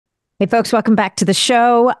Hey, folks, welcome back to the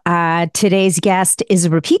show. Today's guest is a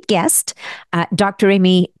repeat guest, Dr.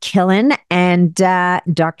 Amy Killen. And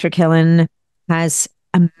Dr. Killen has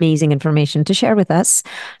amazing information to share with us,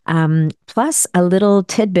 plus a little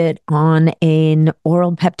tidbit on an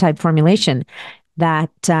oral peptide formulation that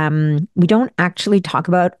we don't actually talk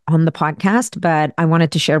about on the podcast, but I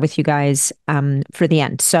wanted to share with you guys for the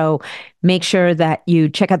end. So make sure that you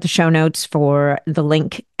check out the show notes for the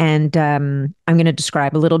link, and I'm going to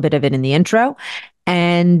describe a little bit of it in the intro.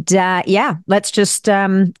 And let's just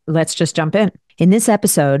jump in. In this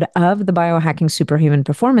episode of the Biohacking Superhuman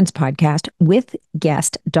Performance podcast with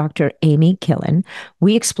guest Dr. Amy Killen,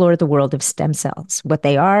 we explore the world of stem cells, what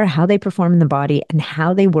they are, how they perform in the body, and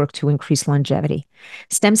how they work to increase longevity.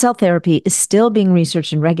 Stem cell therapy is still being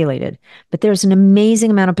researched and regulated, but there's an amazing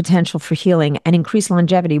amount of potential for healing and increased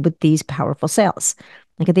longevity with these powerful cells.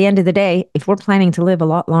 Like at the end of the day, if we're planning to live a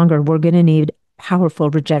lot longer, we're going to need powerful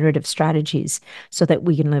regenerative strategies so that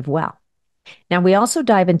we can live well. Now, we also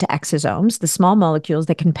dive into exosomes, the small molecules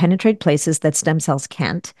that can penetrate places that stem cells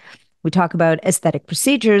can't. We talk about aesthetic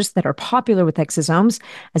procedures that are popular with exosomes,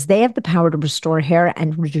 as they have the power to restore hair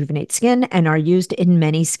and rejuvenate skin and are used in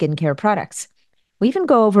many skincare products. We even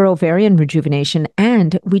go over ovarian rejuvenation,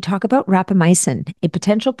 and we talk about rapamycin, a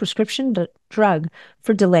potential prescription drug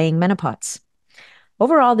for delaying menopause.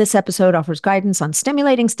 Overall, this episode offers guidance on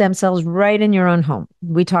stimulating stem cells right in your own home.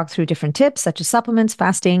 We talk through different tips such as supplements,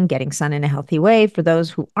 fasting, getting sun in a healthy way for those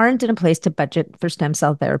who aren't in a place to budget for stem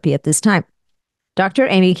cell therapy at this time. Dr.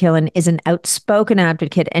 Amy Killen is an outspoken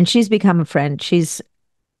advocate, and she's become a friend.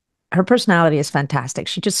 Her personality is fantastic.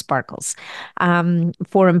 She just sparkles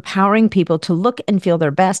for empowering people to look and feel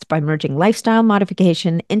their best by merging lifestyle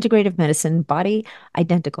modification, integrative medicine, body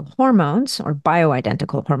identical hormones or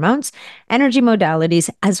bioidentical hormones, energy modalities,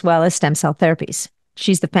 as well as stem cell therapies.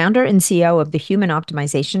 She's the founder and CEO of the Human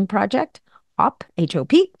Optimization Project, HOP,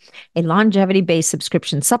 H-O-P, a longevity-based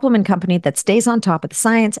subscription supplement company that stays on top of the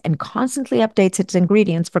science and constantly updates its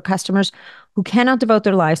ingredients for customers who cannot devote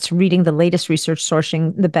their lives to reading the latest research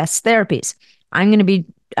sourcing the best therapies. I'm going to be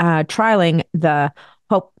trialing the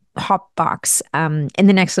HOP box in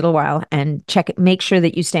the next little while, and make sure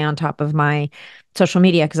that you stay on top of my social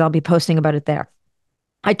media because I'll be posting about it there.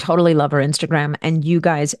 I totally love her Instagram, and you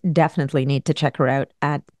guys definitely need to check her out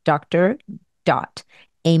at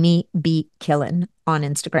Amy B. Killen on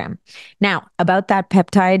Instagram. Now, about that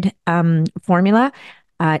peptide formula,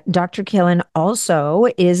 Dr. Killen also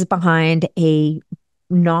is behind a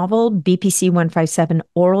novel BPC 157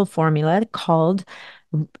 oral formula called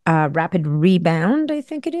Rapid Rebound, I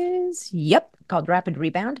think it is. Yep, called Rapid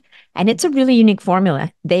Rebound. And it's a really unique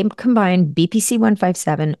formula. They combine BPC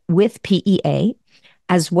 157 with PEA,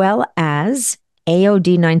 as well as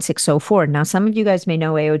AOD 9604. Now, some of you guys may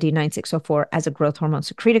know AOD 9604 as a growth hormone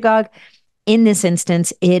secretagogue. In this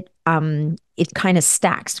instance, it kind of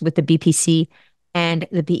stacks with the BPC and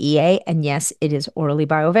the PEA. And yes, it is orally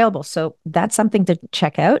bioavailable. So that's something to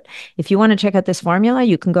check out. If you want to check out this formula,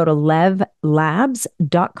 you can go to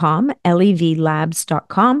levlabs.com,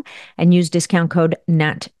 levlabs.com, and use discount code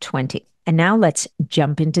NAT20. And now let's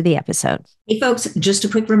jump into the episode. Hey, folks, just a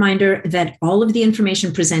quick reminder that all of the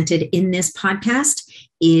information presented in this podcast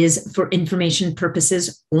is for information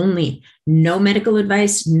purposes only. No medical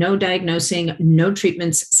advice, no diagnosing, no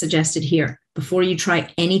treatments suggested here. Before you try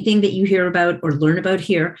anything that you hear about or learn about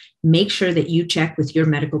here, make sure that you check with your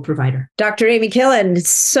medical provider. Dr. Amy Killen,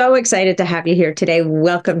 so excited to have you here today.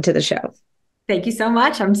 Welcome to the show. Thank you so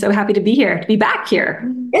much. I'm so happy to be here, to be back here.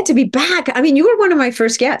 Yeah, to be back. I mean, you were one of my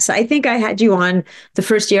first guests. I think I had you on the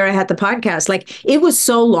first year I had the podcast. Like, it was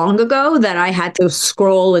so long ago that I had to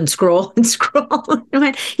scroll and scroll and scroll. And I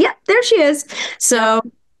went, yeah, there she is. So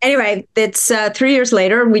anyway, it's 3 years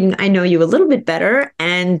later. I know you a little bit better,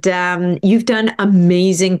 and you've done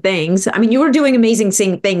amazing things. I mean, you were doing amazing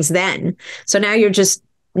things then. So now you're just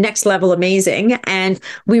next level amazing. And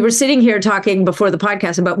we were sitting here talking before the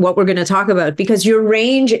podcast about what we're going to talk about, because your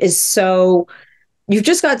range is you've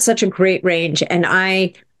just got such a great range. And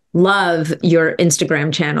I love your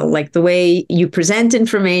Instagram channel, like the way you present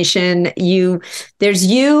information. There's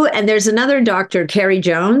you and there's another doctor, Carrie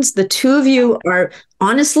Jones. The two of you are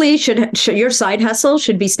honestly, should your side hustle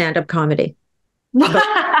should be stand-up comedy.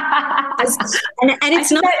 And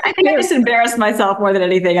it's not. I think I just embarrassed myself more than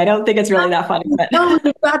anything. I don't think it's really that funny. But. No,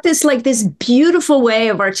 you've got this beautiful way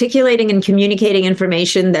of articulating and communicating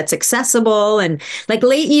information that's accessible. And like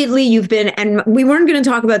lately, you've been, and we weren't going to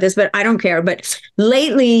talk about this, but I don't care. But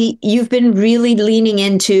lately, you've been really leaning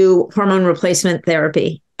into hormone replacement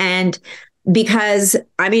therapy. And because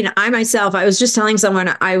I was just telling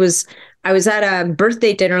someone I was I was at a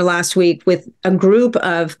birthday dinner last week with a group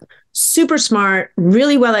of super smart,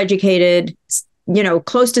 really well educated,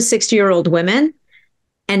 close to 60-year-old women.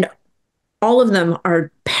 And all of them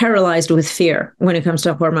are paralyzed with fear when it comes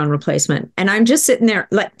to hormone replacement. And I'm just sitting there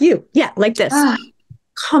like you. Yeah, like this.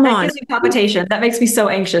 Come That on. gives me palpitation. That makes me so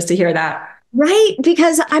anxious to hear that. Right?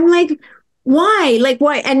 Because I'm like, why? Like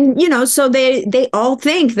why? And so they all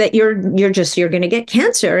think that you're going to get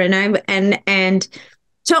cancer. And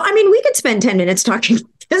so I mean, we could spend 10 minutes talking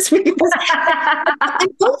about this because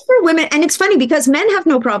and both for women, and it's funny because men have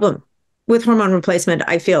no problem with hormone replacement.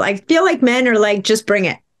 I feel like men are like, just bring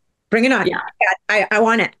it. Bring it on. Yeah. I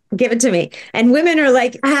want it. Give it to me. And women are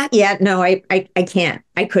like, yeah, no, I can't.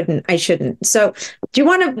 I couldn't. I shouldn't. So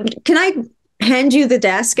can I hand you the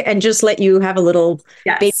desk and just let you have a little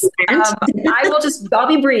baby rant? I'll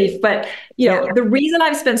be brief, but the reason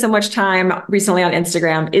I've spent so much time recently on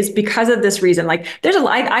Instagram is because of this reason. Like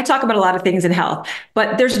I talk about a lot of things in health,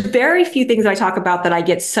 but there's very few things I talk about that I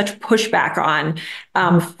get such pushback on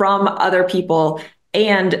from other people.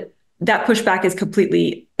 And that pushback is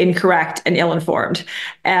completely incorrect and ill-informed.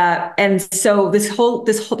 And so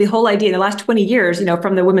the whole idea in the last 20 years,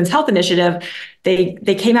 from the Women's Health Initiative,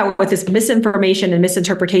 they came out with this misinformation and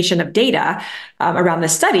misinterpretation of data around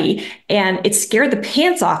this study, and it scared the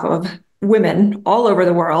pants off of women all over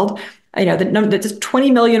the world. That 20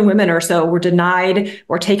 million women or so were denied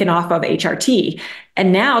or taken off of HRT.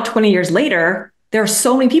 And now 20 years later, there are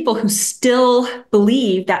so many people who still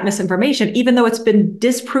believe that misinformation, even though it's been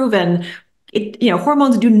disproven.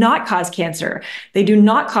 Hormones do not cause cancer. They do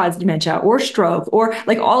not cause dementia or stroke or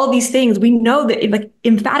like all of these things. We know that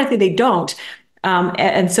emphatically they don't.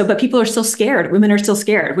 But people are still scared. Women are still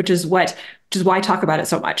scared, which is why I talk about it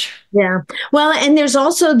so much. Yeah. Well, and there's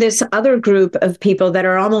also this other group of people that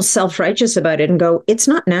are almost self-righteous about it and go, it's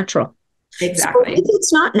not natural. Exactly. So if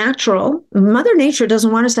it's not natural, Mother Nature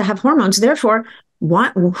doesn't want us to have hormones. Therefore,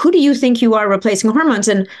 who do you think you are replacing hormones?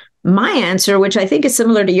 And my answer, which I think is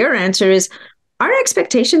similar to your answer, is our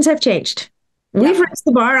expectations have changed. We've raised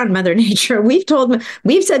the bar on Mother Nature. We've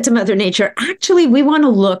said to Mother Nature, actually, we want to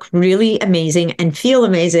look really amazing and feel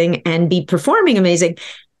amazing and be performing amazing,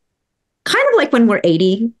 kind of like when we're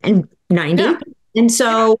 80 and 90. Yeah. And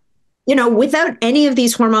so, without any of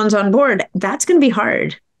these hormones on board, that's going to be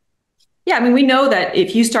hard. Yeah, I mean, we know that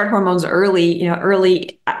if you start hormones early,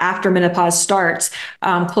 early after menopause starts,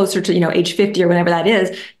 closer to, age 50 or whenever that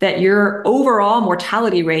is, that your overall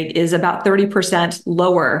mortality rate is about 30%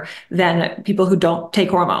 lower than people who don't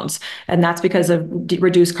take hormones. And that's because of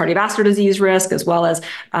reduced cardiovascular disease risk, as well as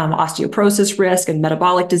osteoporosis risk and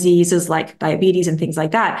metabolic diseases like diabetes and things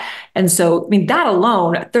like that. And so, I mean, that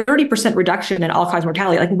alone, 30% reduction in all-cause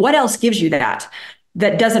mortality, like what else gives you that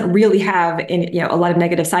doesn't really have a lot of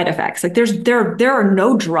negative side effects? Like there are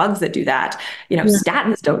no drugs that do that.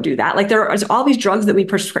 Statins don't do that. Like there are all these drugs that we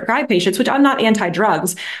prescribe patients, which I'm not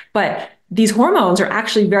anti-drugs, but these hormones are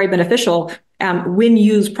actually very beneficial when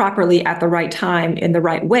used properly at the right time in the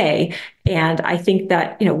right way. And I think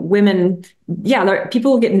that, women,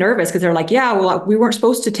 people get nervous because they're like, well, we weren't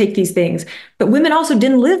supposed to take these things. But women also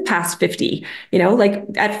didn't live past 50, like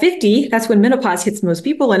at 50, that's when menopause hits most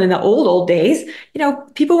people. And in the old days,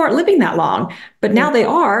 people weren't living that long, but now they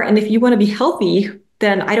are. And if you want to be healthy,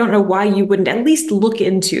 then I don't know why you wouldn't at least look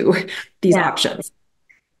into these options.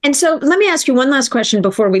 And so let me ask you one last question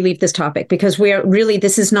before we leave this topic, because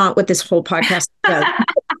this is not what this whole podcast is about.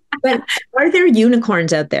 But are there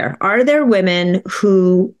unicorns out there? Are there women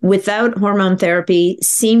who, without hormone therapy,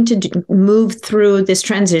 seem to move through this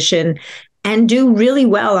transition and do really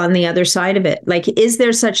well on the other side of it? Like, even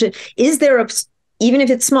if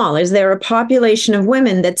it's small, is there a population of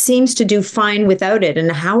women that seems to do fine without it?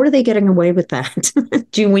 And how are they getting away with that?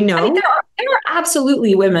 Do we know? I mean, there are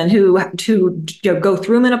absolutely women who go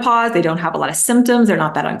through menopause. They don't have a lot of symptoms. They're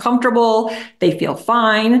not that uncomfortable. They feel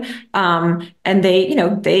fine. And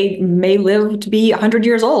they may live to be 100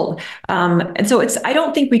 years old. And so I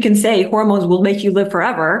don't think we can say hormones will make you live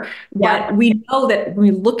forever, but we know that when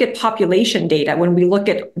we look at population data, when we look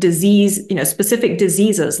at disease, specific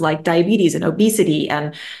diseases like diabetes and obesity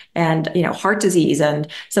and heart disease and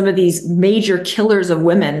some of these major killers of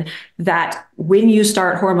women, that when you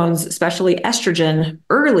start hormones, especially estrogen,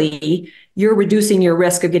 early, you're reducing your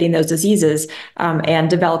risk of getting those diseases and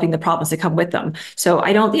developing the problems that come with them. So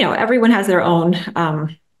I don't, everyone has their own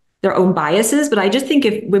biases, but I just think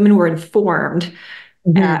if women were informed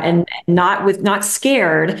and not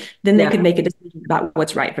scared, then they could make a decision about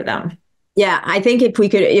what's right for them. Yeah, I think if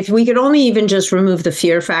we could only even just remove the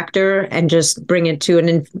fear factor and just bring it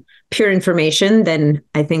to pure information, then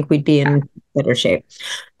I think we'd be in better shape.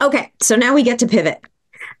 Okay, so now we get to pivot.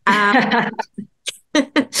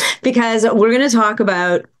 Because we're going to talk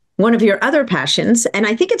about one of your other passions. And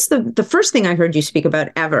I think it's the first thing I heard you speak about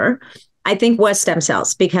ever, I think, was stem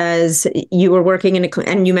cells, because you were working in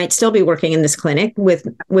and you might still be working in this clinic with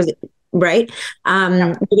right?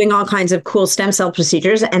 Doing all kinds of cool stem cell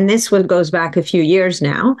procedures. And this goes back a few years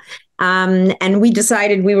now. And we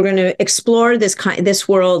decided we were going to explore this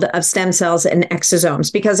world of stem cells and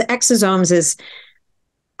exosomes, because exosomes is,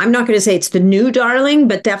 I'm not going to say it's the new darling,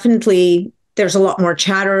 but definitely there's a lot more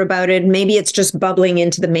chatter about it. Maybe it's just bubbling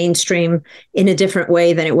into the mainstream in a different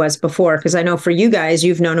way than it was before. Because I know for you guys,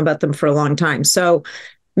 you've known about them for a long time. So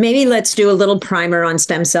maybe let's do a little primer on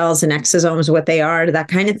stem cells and exosomes, what they are, that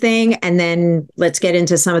kind of thing. And then let's get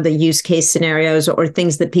into some of the use case scenarios or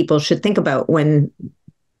things that people should think about when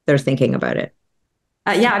they're thinking about it.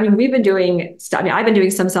 Yeah, I mean, I've been doing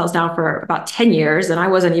stem cells now for about 10 years, and I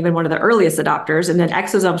wasn't even one of the earliest adopters. And then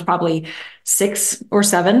exosomes probably 6 or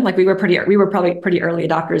 7. Like we were probably pretty early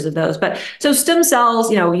adopters of those. But so stem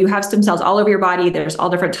cells, you have stem cells all over your body. There's all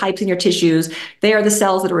different types in your tissues. They are the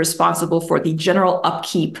cells that are responsible for the general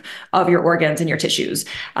upkeep of your organs and your tissues.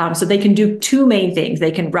 So they can do 2 main things.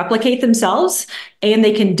 They can replicate themselves, and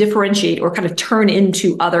they can differentiate or kind of turn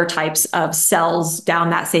into other types of cells down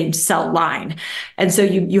that same cell line. And so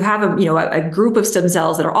you have a group of stem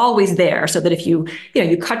cells that are always there, so that if you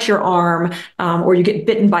cut your arm or you get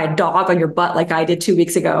bitten by a dog on your butt like I did 2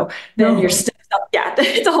 weeks ago, then your stem cells, yeah,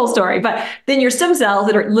 it's a whole story. But then your stem cells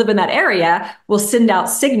that live in that area will send out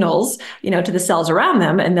signals, to the cells around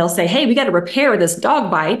them, and they'll say, hey, we got to repair this dog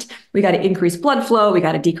bite. We got to increase blood flow. We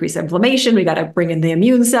got to decrease inflammation. We got to bring in the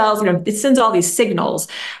immune cells. It sends all these signals.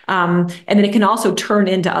 And then it can also turn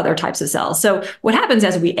into other types of cells. So what happens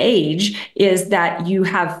as we age is that you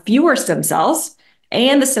have fewer stem cells,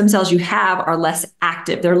 and the stem cells you have are less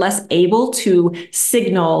active. They're less able to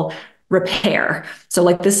signal repair. So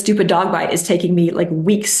like this stupid dog bite is taking me like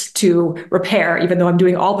weeks to repair, even though I'm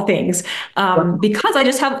doing all the things, because I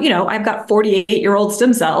just have, I've got 48-year-old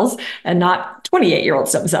stem cells and not 28-year-old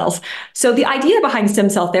stem cells. So the idea behind stem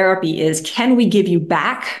cell therapy is, can we give you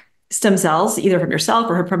back stem cells, either from yourself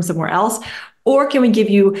or from somewhere else? Or can we give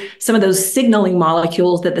you some of those signaling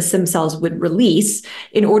molecules that the stem cells would release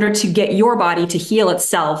in order to get your body to heal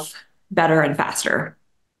itself better and faster?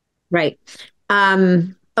 Right.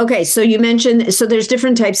 Okay, so you mentioned, so there's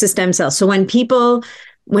different types of stem cells. So when people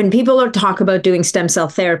are talk about doing stem cell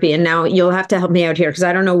therapy, and now you'll have to help me out here because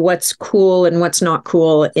I don't know what's cool and what's not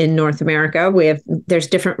cool in North America. There's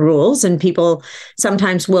different rules, and people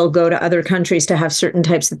sometimes will go to other countries to have certain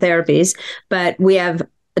types of therapies, but we have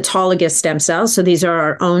autologous stem cells. So these are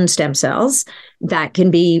our own stem cells that can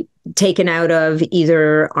be taken out of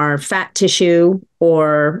either our fat tissue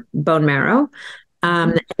or bone marrow,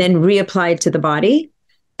 and then reapplied to the body.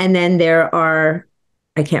 And then there are,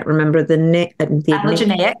 I can't remember the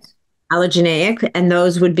allogeneic, and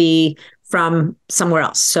those would be from somewhere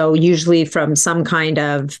else. So usually from some kind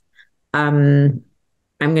of, I'm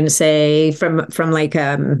going to say from like,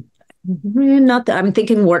 I'm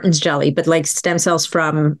thinking Wharton's jelly, but like stem cells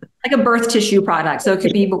from like a birth tissue product. So it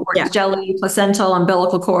could be Wharton's jelly, placental,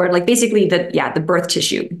 umbilical cord, like basically the birth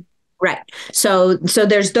tissue. Right. So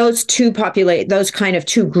there's those those kind of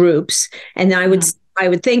 2 groups. And I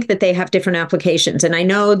would think that they have different applications. And I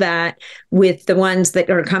know that with the ones that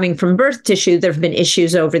are coming from birth tissue, there have been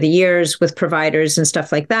issues over the years with providers and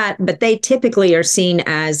stuff like that. But they typically are seen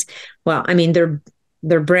as, well, I mean, they're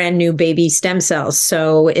brand new baby stem cells.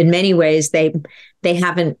 So in many ways, they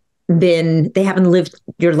haven't lived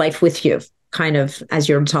your life with you, kind of as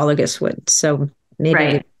your autologous would. So maybe.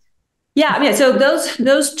 Right. Yeah, I mean, so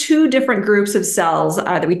those 2 different groups of cells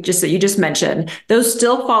that you just mentioned, those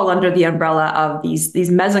still fall under the umbrella of these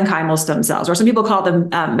mesenchymal stem cells, or some people call them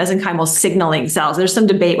mesenchymal signaling cells. There's some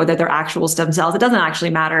debate whether they're actual stem cells. It doesn't actually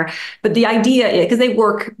matter, but the idea is, because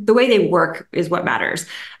the way they work is what matters.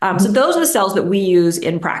 So those are the cells that we use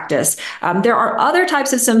in practice. There are other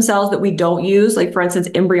types of stem cells that we don't use, like for instance,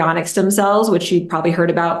 embryonic stem cells, which you probably heard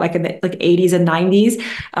about like in the 80s and 90s.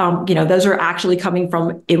 Those are actually coming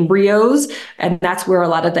from embryos. And that's where a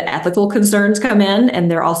lot of the ethical concerns come in. And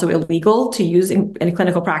they're also illegal to use in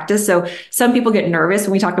clinical practice. So some people get nervous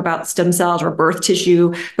when we talk about stem cells or birth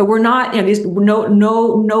tissue, but we're not,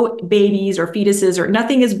 no babies or fetuses or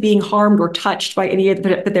nothing is being harmed or touched by any of the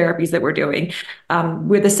therapies that we're doing.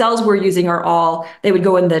 Where the cells we're using they would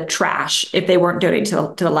go in the trash if they weren't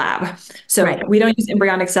donated to the lab. So we don't use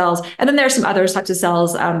embryonic cells. And then there's some other types of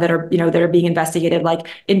cells that are being investigated, like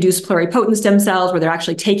induced pluripotent stem cells, where they're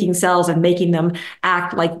actually taking cells cells and making them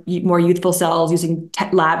act like more youthful cells using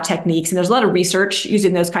lab techniques. And there's a lot of research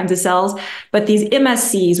using those kinds of cells. But these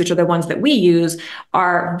MSCs, which are the ones that we use,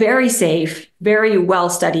 are very safe, very well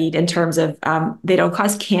studied in terms of they don't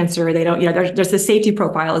cause cancer. They don't, there's the safety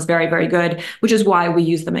profile is very, very good, which is why we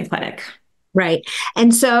use them in clinic. Right.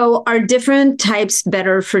 And so are different types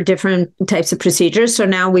better for different types of procedures? So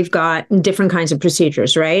now we've got different kinds of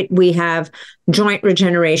procedures, right? We have joint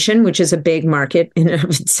regeneration, which is a big market in and of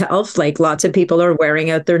itself. Like lots of people are wearing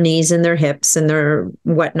out their knees and their hips and their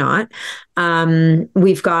whatnot.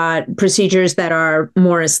 We've got procedures that are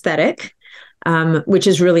more aesthetic, which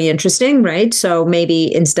is really interesting, right? So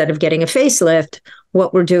maybe instead of getting a facelift,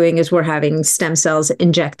 what we're doing is we're having stem cells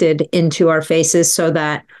injected into our faces so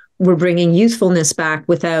that we're bringing youthfulness back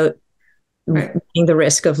without running the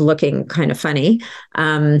risk of looking kind of funny,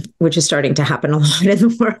 which is starting to happen a lot in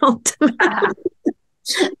the world.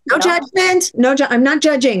 No judgment. I'm not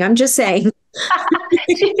judging. I'm just saying.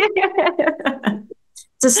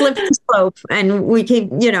 It's a slippery slope, and we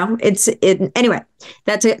keep, anyway,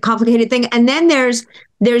 that's a complicated thing. And then there's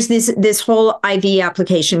this whole IV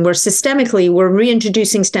application where systemically we're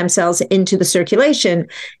reintroducing stem cells into the circulation,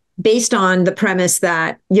 based on the premise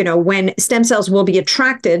that, when stem cells will be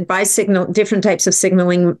attracted by different types of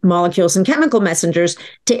signaling molecules and chemical messengers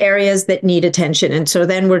to areas that need attention. And so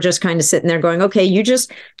then we're just kind of sitting there going, okay, you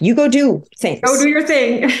go do things. Go do your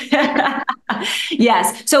thing.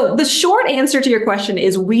 Yes. So the short answer to your question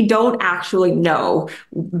is we don't actually know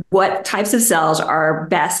what types of cells are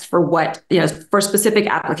best for what, for specific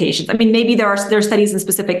applications. I mean, maybe there are studies in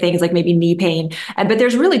specific things like maybe knee pain, but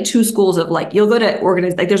there's really two schools of you'll go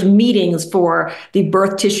to there's meetings for the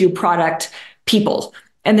birth tissue product people,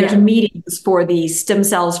 and there's meetings for the stem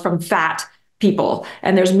cells from fat people,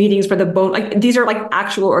 and there's meetings for the bone. These are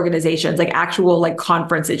actual organizations, actual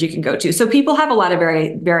conferences you can go to. So people have a lot of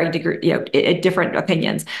very different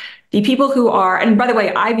opinions. The people who are, and by the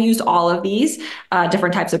way, I've used all of these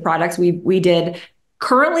different types of products. We did.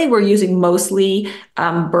 Currently, we're using mostly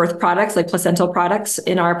birth products, like placental products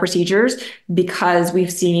in our procedures, because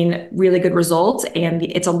we've seen really good results, and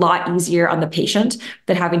it's a lot easier on the patient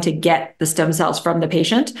than having to get the stem cells from the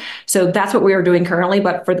patient. So that's what we are doing currently.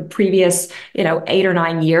 But for the previous, 8 or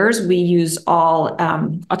 9 years, we use all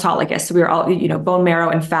autologous. So we are all, bone marrow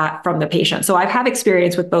and fat from the patient. So I have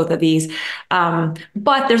experience with both of these,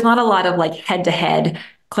 but there's not a lot of head-to-head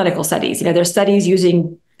clinical studies. There's studies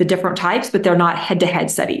using the different types, but they're not head-to-head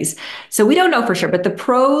studies. So we don't know for sure, but the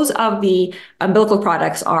pros of the umbilical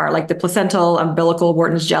products are the placental, umbilical,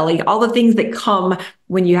 Wharton's jelly, all the things that come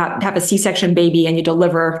when you have a C-section baby and you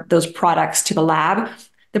deliver those products to the lab.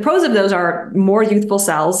 The pros of those are more youthful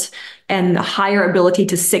cells and higher ability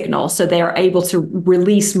to signal. So they are able to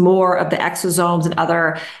release more of the exosomes and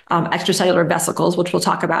other extracellular vesicles, which we'll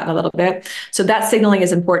talk about in a little bit. So that signaling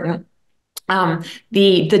is important.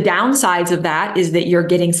 The downsides of that is that you're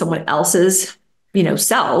getting someone else's,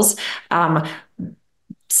 cells.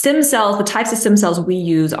 Stem cells, the types of stem cells we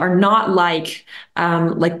use are not like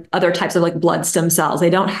other types of blood stem cells. They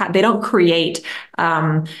don't create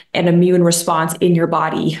an immune response in your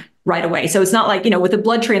body right away. So it's not with a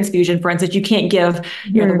blood transfusion, for instance, you can't give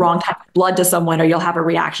the wrong type of blood to someone or you'll have a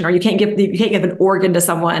reaction, or you can't give an organ to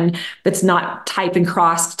someone that's not typed and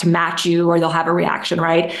crossed to match you, or they'll have a reaction,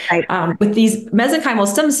 right? With these mesenchymal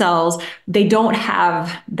stem cells, they don't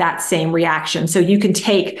have that same reaction. So you can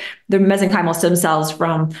take the mesenchymal stem cells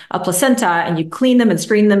from a placenta and you clean them and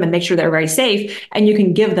screen them and make sure they're very safe, and you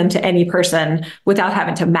can give them to any person without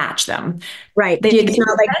having to match them. Right. It's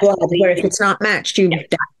not like blood, where if it's not matched, you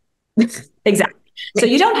die. Exactly. So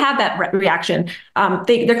you don't have that reaction.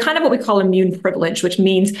 They're kind of what we call immune privilege, which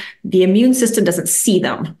means the immune system doesn't see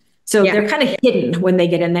them. So they're kind of hidden when they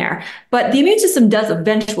get in there. But the immune system does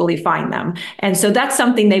eventually find them. And so that's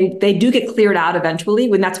something they do get cleared out eventually,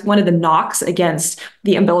 when that's one of the knocks against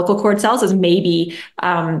the umbilical cord cells, is maybe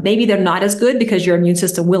they're not as good because your immune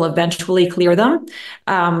system will eventually clear them,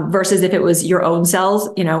 versus if it was your own cells,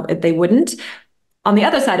 they wouldn't. On the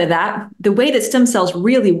other side of that, the way that stem cells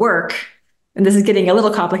really work, and this is getting a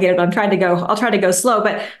little complicated, but I'll try to go slow,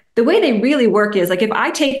 but the way they really work is if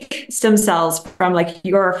I take stem cells from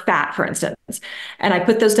your fat, for instance, and I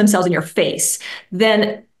put those stem cells in your face,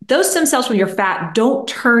 then those stem cells from your fat don't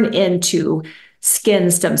turn into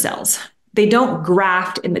skin stem cells. They don't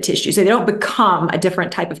graft in the tissue. So they don't become a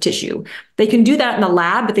different type of tissue. They can do that in the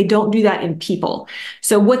lab, but they don't do that in people.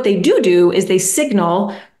 So what they do is they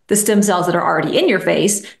signal the stem cells that are already in your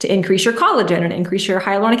face to increase your collagen and increase your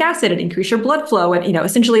hyaluronic acid and increase your blood flow and,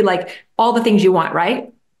 essentially all the things you want,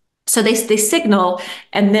 right? So they signal,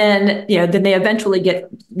 and then then they eventually get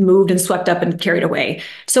moved and swept up and carried away.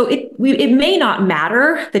 So it may not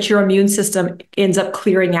matter that your immune system ends up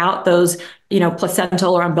clearing out those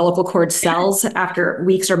placental or umbilical cord cells after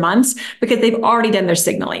weeks or months, because they've already done their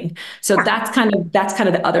signaling. So that's kind of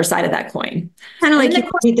the other side of that coin. Kind of like you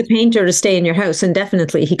need the painter to stay in your house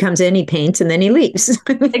indefinitely. He comes in, he paints, and then he leaves.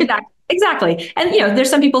 Exactly. And there's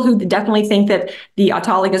some people who definitely think that the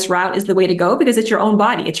autologous route is the way to go, because it's your own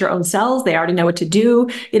body, it's your own cells. They already know what to do.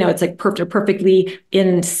 It's like perfectly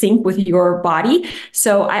in sync with your body.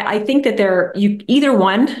 So I think that either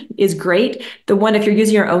one is great. The one, if you're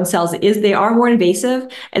using your own cells, they are more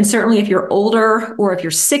invasive. And certainly if you're older or if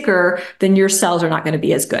you're sicker, then your cells are not going to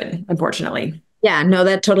be as good, unfortunately. Yeah, no,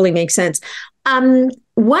 that totally makes sense.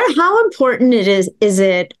 How important is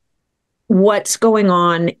it what's going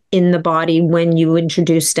on in the body when you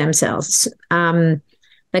introduce stem cells? I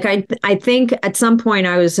think at some point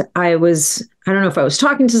I don't know if I was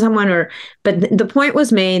talking to someone but the point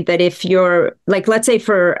was made that if you're let's say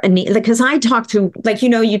for a knee, because I talk to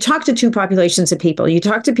you talk to two populations of people. You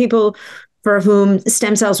talk to people for whom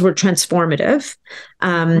stem cells were transformative,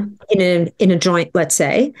 in a joint, let's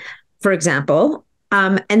say, for example.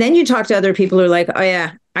 And then you talk to other people who are like, oh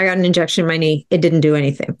yeah, I got an injection in my knee. It didn't do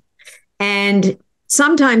anything. And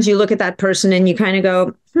sometimes you look at that person and you kind of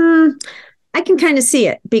go, I can kind of see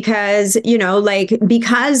it, because,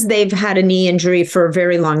 because they've had a knee injury for a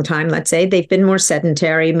very long time, let's say, they've been more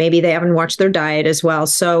sedentary. Maybe they haven't watched their diet as well.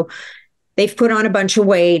 So they've put on a bunch of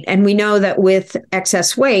weight. And we know that with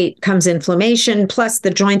excess weight comes inflammation, plus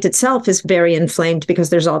the joint itself is very inflamed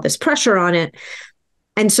because there's all this pressure on it.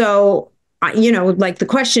 And so the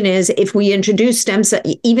question is, if we introduce stem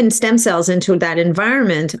cells into that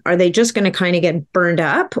environment, are they just going to kind of get burned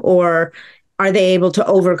up, or are they able to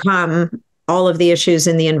overcome all of the issues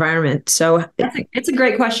in the environment? So it's a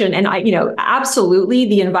great question. And absolutely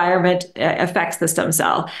the environment affects the stem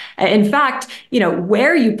cell. In fact,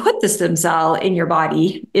 where you put the stem cell in your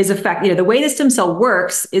body is affected, the way the stem cell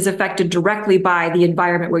works is affected directly by the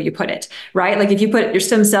environment where you put it, right? Like if you put your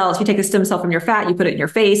stem cells, if you take a stem cell from your fat, you put it in your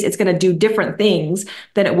face, it's going to do different things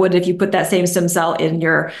than it would if you put that same stem cell in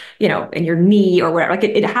your, in your knee or whatever. Like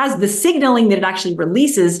it has the signaling that it actually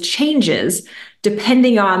releases changes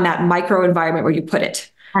depending on that microenvironment where you put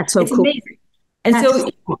it. That's so cool. Amazing. And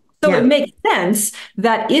so it makes sense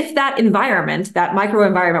that if that environment, that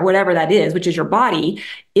microenvironment, whatever that is, which is your body,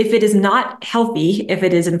 if it is not healthy, if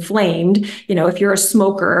it is inflamed, if you're a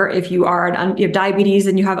smoker, if you are you have diabetes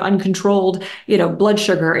and you have uncontrolled, blood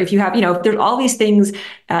sugar, if you have, if there's all these things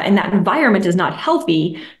and that environment is not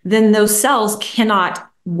healthy, then those cells cannot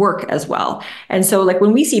work as well. And so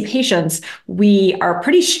when we see patients, we are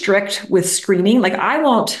pretty strict with screening.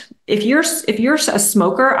 If you're a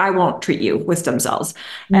smoker, I won't treat you with stem cells.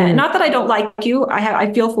 Not that I don't like you,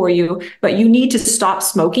 I feel for you, but you need to stop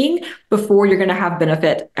smoking before you're going to have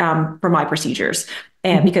benefit from my procedures.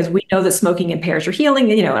 And because we know that smoking impairs your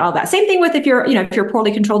healing, and all that. Same thing with if you're a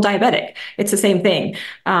poorly controlled diabetic, it's the same thing.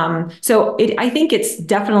 I think it's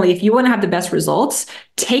definitely, if you want to have the best results,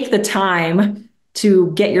 take the time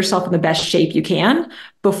to get yourself in the best shape you can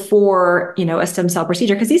before, a stem cell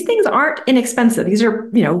procedure, because these things aren't inexpensive. These are,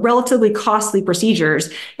 relatively costly procedures,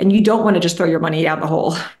 and you don't want to just throw your money down the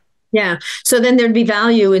hole. Yeah. So then there'd be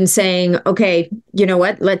value in saying, okay, you know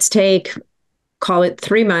what, let's call it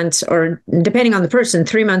 3 months, or depending on the person,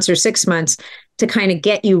 3 months or 6 months to kind of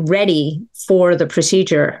get you ready for the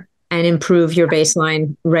procedure and improve your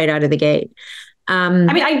baseline right out of the gate.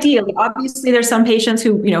 Ideally, obviously, there's some patients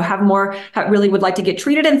who, really would like to get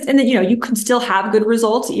treated, and you can still have good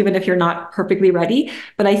results even if you're not perfectly ready.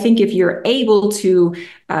 But I think if you're able to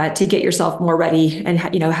get yourself more ready and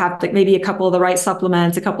have maybe a couple of the right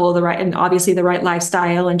supplements, and obviously the right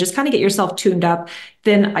lifestyle, and just kind of get yourself tuned up,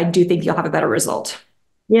 then I do think you'll have a better result.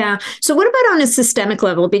 Yeah. So what about on a systemic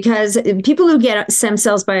level? Because people who get stem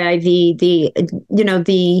cells by IV,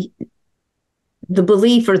 the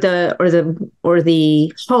belief or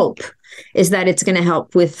the hope is that it's going to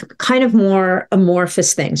help with kind of more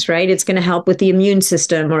amorphous things, right? It's going to help with the immune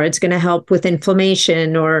system, or it's going to help with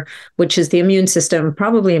inflammation, or which is the immune system.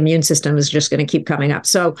 Probably immune system is just going to keep coming up.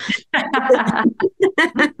 So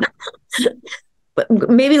but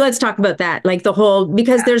maybe let's talk about that.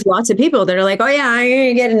 Because there's lots of people that are like, oh yeah, I'm going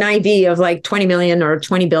to get an IV of 20 million or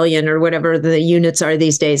 20 billion or whatever the units are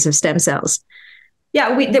these days of stem cells.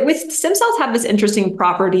 Yeah, with stem cells have this interesting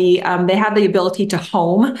property. They have the ability to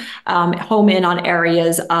home in on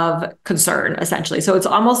areas of concern, essentially. So it's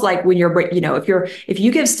almost like when if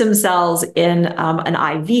you give stem cells in an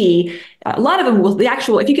IV, a lot of them will,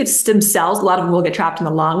 if you get stem cells, a lot of them will get trapped in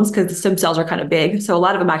the lungs because the stem cells are kind of big. So a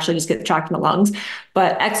lot of them actually just get trapped in the lungs,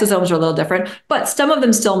 but exosomes are a little different, but some of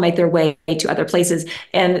them still make their way to other places.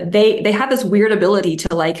 And they have this weird ability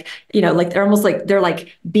to like they're almost like they're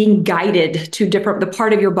like being guided to the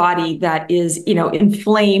part of your body that is,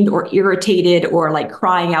 inflamed or irritated or like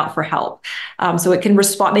crying out for help. So they can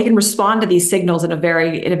respond to these signals in a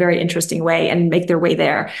very interesting way and make their way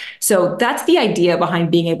there. So that's the idea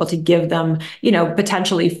behind being able to give them,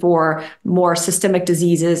 potentially for more systemic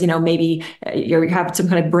diseases, maybe you have some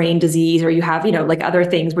kind of brain disease or you have, like other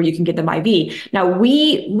things where you can get them IV. Now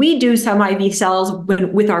we do some IV cells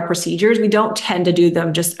with our procedures. We don't tend to do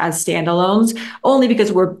them just as standalones, only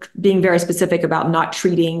because we're being very specific about not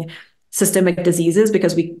treating systemic diseases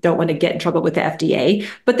because we don't want to get in trouble with the FDA.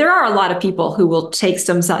 But there are a lot of people who will take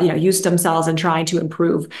stem cell, use stem cells in trying to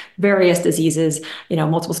improve various diseases,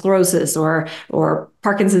 multiple sclerosis or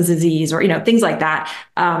Parkinson's disease or, things like that.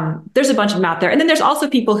 There's a bunch of them out there. And then there's also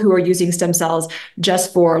people who are using stem cells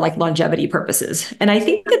just for like longevity purposes. And I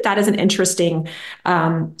think that is an interesting,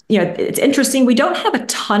 it's interesting. We don't have a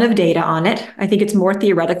ton of data on it. I think it's more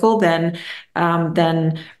theoretical than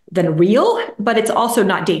real, but it's also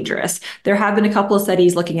not dangerous. There have been a couple of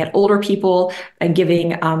studies looking at older people and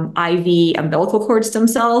giving IV umbilical cord stem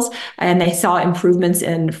cells, and they saw improvements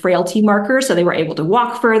in frailty markers. So they were able to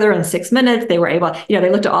walk further in 6 minutes. They were able, they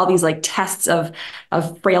looked at all these like tests of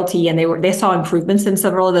frailty, and they saw improvements in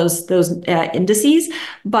several of those indices.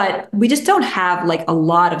 But we just don't have like a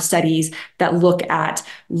lot of studies that look at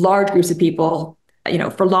large groups of people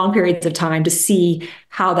for long periods of time to see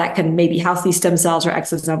how these stem cells or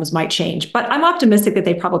exosomes might change. But I'm optimistic that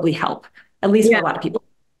they probably help, at least for a lot of people.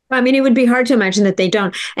 I mean, it would be hard to imagine that they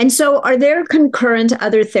don't. And so are there concurrent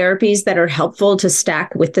other therapies that are helpful to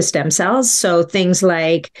stack with the stem cells? So things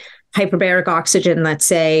like hyperbaric oxygen, let's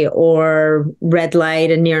say, or red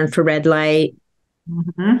light and near infrared light.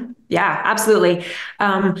 Mm-hmm. Yeah, absolutely.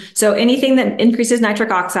 So anything that increases nitric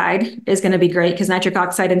oxide is going to be great because nitric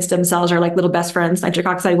oxide and stem cells are like little best friends. Nitric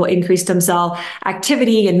oxide will increase stem cell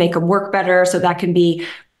activity and make them work better. So that can be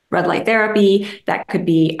red light therapy. That could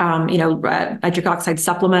be, nitric oxide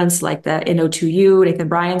supplements like the NO2U, Nathan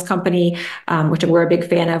Bryan's company, which we're a big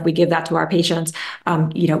fan of. We give that to our patients.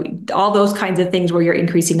 All those kinds of things where you're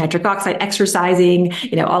increasing nitric oxide, exercising,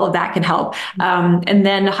 all of that can help. And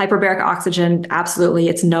then hyperbaric oxygen, absolutely,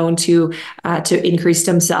 it's known to increase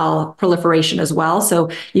stem cell proliferation as well. So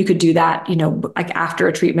you could do that, like after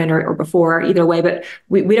a treatment or before, either way. But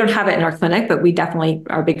we don't have it in our clinic, but we definitely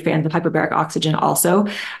are big fans of hyperbaric oxygen also.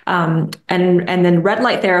 And then red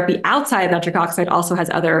light therapy outside of nitric oxide also has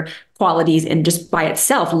other qualities in just by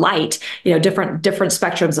itself. Light, different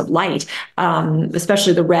spectrums of light,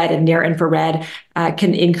 especially the red and near infrared,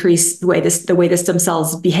 can increase the way the stem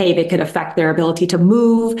cells behave. It could affect their ability to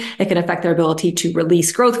move. It can affect their ability to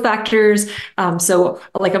release growth factors. So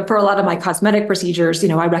like for a lot of my cosmetic procedures,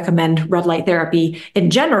 I recommend red light therapy in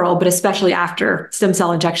general, but especially after stem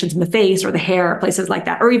cell injections in the face or the hair, places like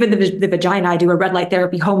that, or even the vagina. I do a red light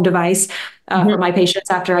therapy home device for my patients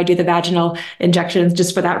after I do the vaginal injections,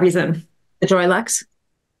 just for that reason. The Joylux?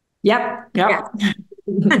 Yep. Yeah.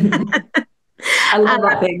 I love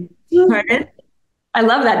that thing. Pardon? I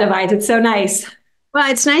love that device. It's so nice. Well,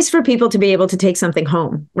 it's nice for people to be able to take something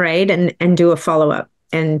home, right? And do a follow-up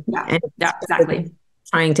and exactly.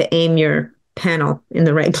 Trying to aim your panel in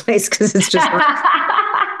the right place because it's just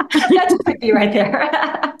that's creepy right there.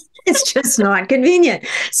 It's just not convenient.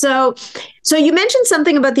 So you mentioned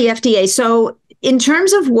something about the FDA. So in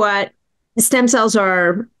terms of what stem cells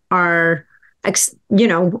are on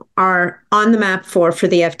the map for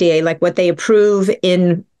the FDA, like what they approve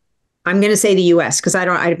in, I'm going to say the US, because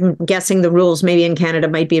I'm guessing the rules maybe in Canada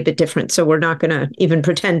might be a bit different. So we're not going to even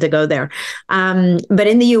pretend to go there. But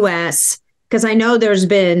in the US, because I know there's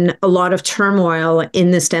been a lot of turmoil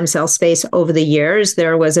in the stem cell space over the years.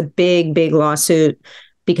 There was a big lawsuit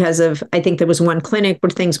because of, I think there was one clinic where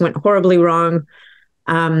things went horribly wrong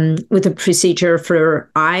with a procedure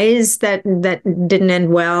for eyes that didn't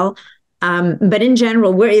end well. But in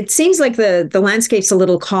general, where it seems like the landscape's a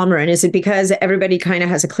little calmer. And is it because everybody kind of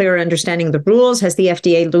has a clearer understanding of the rules? Has the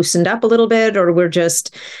FDA loosened up a little bit, or we're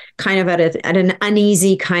just kind of at an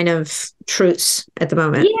uneasy kind of truce at the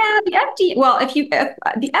moment? Yeah, the FDA. Well, if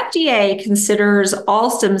the FDA considers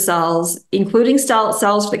all stem cells, including cells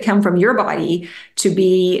that come from your body, to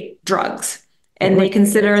be drugs. And they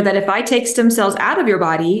consider that if I take stem cells out of your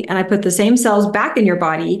body and I put the same cells back in your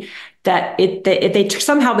body, that they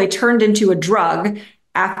somehow turned into a drug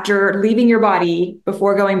after leaving your body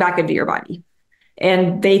before going back into your body.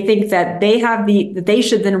 And they think that that they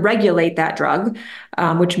should then regulate that drug,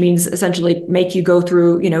 which means essentially make you go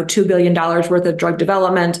through, $2 billion worth of drug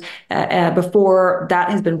development before that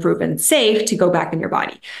has been proven safe to go back in your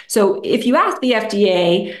body. So if you ask the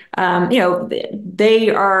FDA,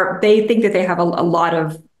 they think that they have a lot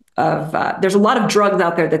of there's a lot of drugs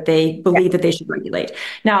out there that they believe that they should regulate.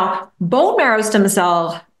 Now, bone marrow stem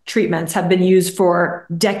cell treatments have been used for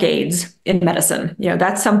decades in medicine.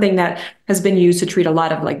 That's something that has been used to treat a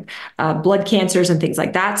lot of blood cancers and things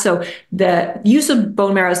like that. So the use of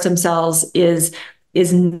bone marrow stem cells is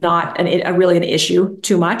not really an issue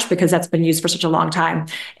too much, because that's been used for such a long time.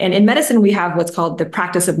 And in medicine, we have what's called the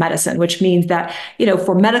practice of medicine, which means that,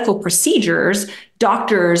 for medical procedures,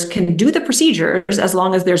 doctors can do the procedures as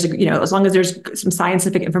long as there's some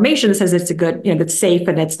scientific information that says it's a good, that's safe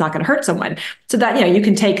and it's not going to hurt someone. So that, you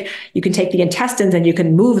can take the intestines and you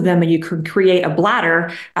can move them and you can create a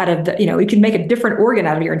bladder out of you can make a different organ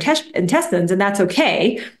out of your intestines, and that's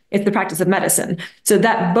okay. It's the practice of medicine. So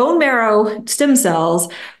that bone marrow stem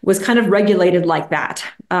cells was kind of regulated like that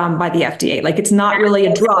by the FDA. Like, it's not really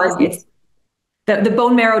a drug. It's the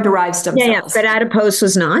bone marrow derived stem cells. Yeah, but adipose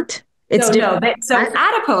was not. It's different. So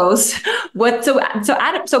adipose,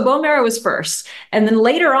 so bone marrow was first, and then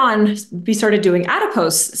later on we started doing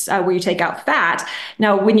adipose, where you take out fat.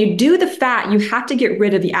 Now, when you do the fat, you have to get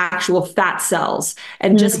rid of the actual fat cells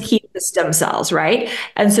and just keep the stem cells, right?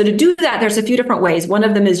 And so to do that, there's a few different ways. One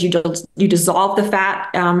of them is you dissolve the fat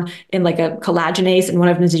in like a collagenase, and one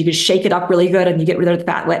of them is you just shake it up really good and you get rid of the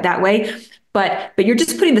fat that way. But you're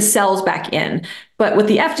just putting the cells back in. But what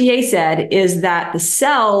the FDA said is that the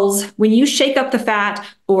cells, when you shake up the fat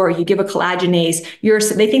or you give a collagenase,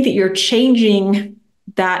 they think that you're changing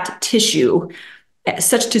that tissue to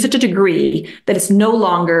such a degree that it's no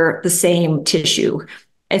longer the same tissue.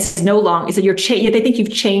 It's no longer, so they think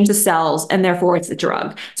you've changed the cells and therefore it's a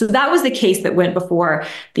drug. So that was the case that went before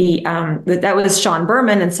that was Sean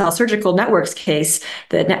Berman and Cell Surgical Network's case.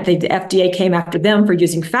 The FDA came after them for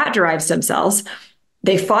using fat-derived stem cells.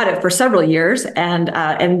 They fought it for several years,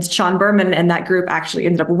 and Sean Berman and that group actually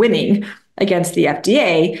ended up winning against the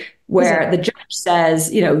FDA, where the judge says,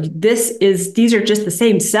 these are just the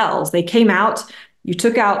same cells. They came out, you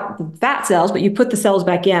took out the fat cells, but you put the cells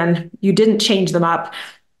back in. You didn't change them up.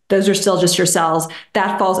 Those are still just your cells.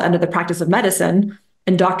 That falls under the practice of medicine,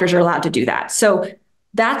 and doctors are allowed to do that. So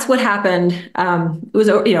that's what happened. It was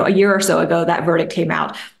a year or so ago that verdict came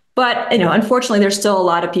out. But unfortunately, there's still a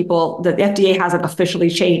lot of people that the FDA hasn't officially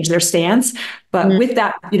changed their stance. But with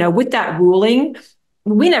that ruling,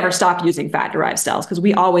 we never stopped using fat-derived cells because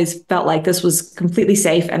we always felt like this was completely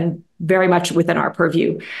safe and very much within our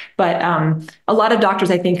purview. But a lot of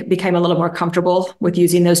doctors, I think, became a little more comfortable with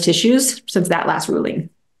using those tissues since that last ruling.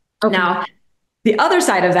 Okay. Now, the other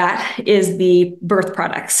side of that is the birth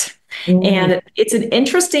products. And it's an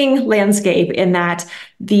interesting landscape in that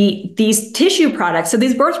these tissue products, so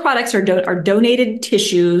these birth products are donated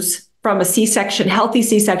tissues from a C-section, healthy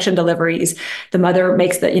C-section deliveries. The mother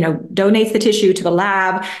donates the tissue to the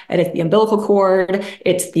lab, and it's the umbilical cord,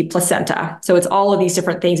 it's the placenta. So it's all of these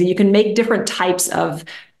different things, and you can make different types of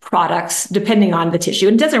products depending on the tissue.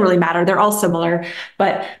 It doesn't really matter. They're all similar,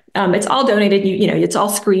 but it's all donated. It's all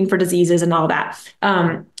screened for diseases and all that.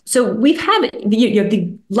 So we've had,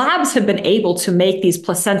 the labs have been able to make these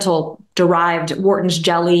placental derived Wharton's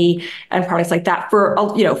jelly and products like that for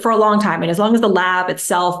a long time. And as long as the lab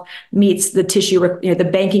itself meets the tissue, the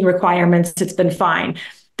banking requirements, it's been fine.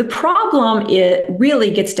 The problem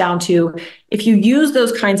really gets down to if you use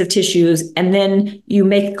those kinds of tissues and then you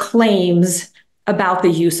make claims about the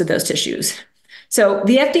use of those tissues. So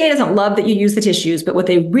the FDA doesn't love that you use the tissues, but what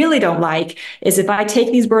they really don't like is if I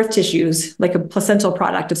take these birth tissues, like a placental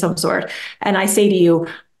product of some sort, and I say to you,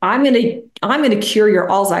 I'm going to cure your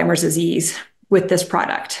Alzheimer's disease with this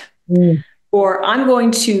product. Or I'm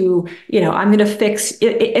going to, I'm going to fix,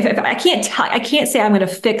 if I can't say I'm going to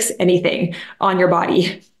fix anything on your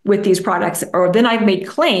body with these products, or then I've made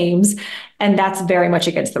claims, and that's very much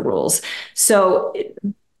against the rules. So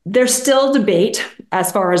there's still debate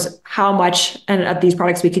as far as how much of these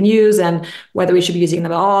products we can use and whether we should be using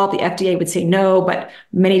them at all. The FDA would say no, but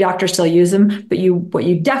many doctors still use them. But what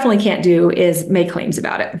you definitely can't do is make claims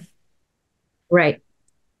about it. Right.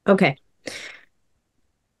 Okay.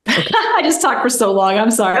 I just talked for so long.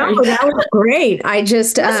 I'm sorry. No, that was great. I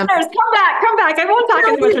just listeners, come back. I won't talk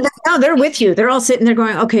anymore. No, they're with you. They're all sitting there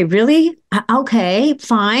going, "Okay, really? Okay,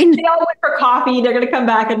 fine." They all went for coffee. They're going to come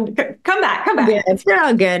back and come back. Yeah, they're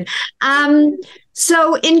all good.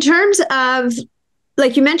 So in terms of,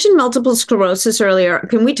 like you mentioned, multiple sclerosis earlier,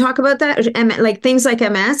 can we talk about that? Like things like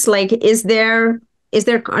MS. Like, is there is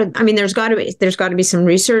there, I mean, there's got to be some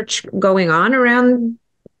research going on around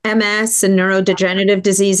MS and neurodegenerative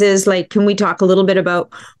diseases. Like, can we talk a little bit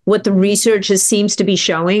about what the research seems to be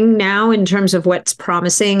showing now in terms of what's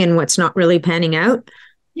promising and what's not really panning out?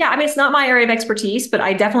 Yeah, I mean, it's not my area of expertise, but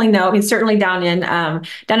I definitely know. I mean, certainly down in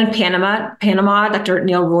Panama, Dr.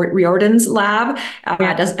 Neil Riordan's lab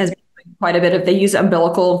has quite a bit of. They use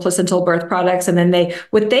umbilical and placental birth products, and then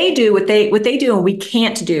what they do, and we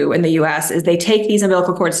can't do in the U.S. is they take these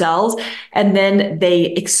umbilical cord cells and then they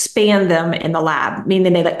expand them in the lab,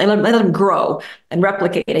 meaning they let them grow and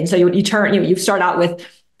replicate. And so you start out with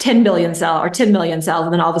 10 billion cell or 10 million cells.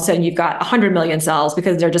 And then all of a sudden you've got 100 million cells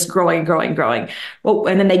because they're just growing, growing, growing. Well,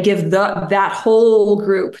 and then they give that whole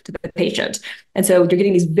group to the patient. And so you're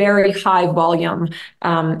getting these very high volume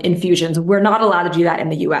infusions. We're not allowed to do that in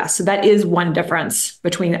the US. So that is one difference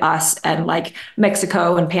between us and like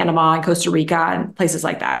Mexico and Panama and Costa Rica and places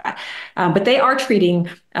like that. But they are treating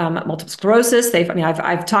multiple sclerosis.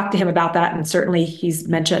 I've talked to him about that, and certainly he's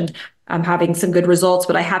mentioned having some good results,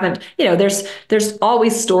 but I haven't, there's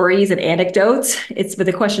always stories and anecdotes. But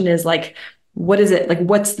the question is like, what is it? Like,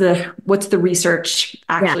 what's the research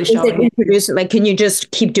actually showing? Like, can you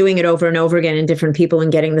just keep doing it over and over again in different people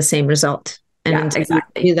and getting the same result? And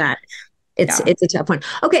exactly. Do that. It's a tough one.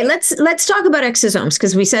 Okay, let's talk about exosomes,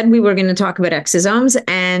 because we said we were going to talk about exosomes,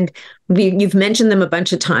 and you've mentioned them a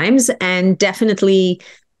bunch of times, and definitely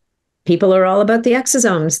people are all about the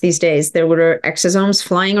exosomes these days. There were exosomes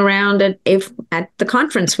flying around at the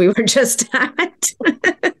conference we were just at.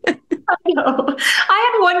 I know. I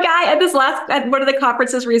had one guy at one of the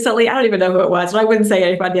conferences recently. I don't even know who it was, so I wouldn't say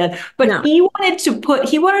anyone did. But no. He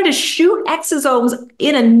wanted to shoot exosomes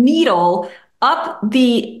in a needle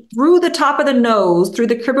through the top of the nose, through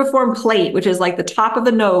the cribriform plate, which is like the top of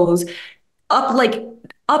the nose,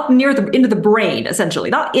 up into the brain, essentially,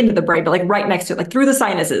 not into the brain, but like right next to it, like through the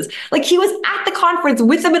sinuses. Like, he was at the conference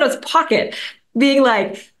with them in his pocket, being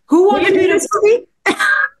like, "Who wanted me to?"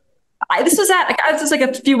 This was like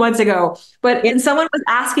a few months ago, and someone was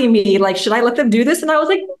asking me like, "Should I let them do this?" And I was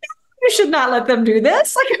like, "No, you should not let them do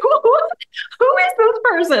this. Like, who is this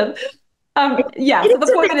person?" So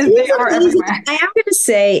the point is they are everywhere. I am going to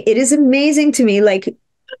say it is amazing to me, like,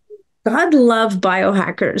 God love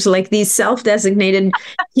biohackers, like these self-designated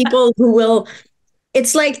people who will.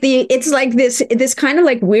 It's like this kind of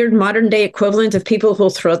like weird modern day equivalent of people who'll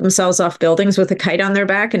throw themselves off buildings with a kite on their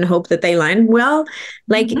back and hope that they land well.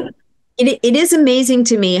 Like, it is amazing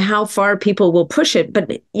to me how far people will push it. But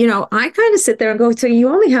I kind of sit there and go, so you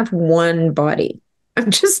only have one body. I'm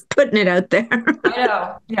just putting it out there. I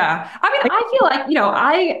know. Yeah. I mean, I feel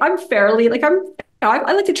like, I'm fairly like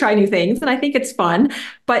I like to try new things, and I think it's fun,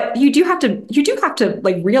 but you do have to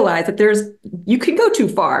like realize that you can go too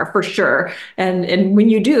far for sure. And when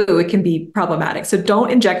you do, it can be problematic. So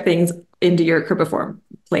don't inject things into your cribriform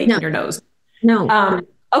plate in your nose. No.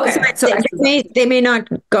 Okay. So they may not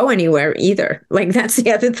go anywhere either. Like, that's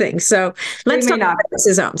the other thing. So let's talk about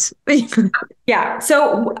exosomes. Yeah.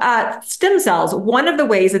 So stem cells, one of the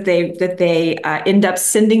ways that they end up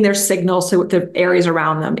sending their signals to the areas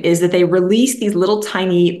around them is that they release these little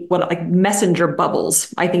tiny, like messenger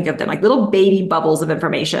bubbles. I think of them like little baby bubbles of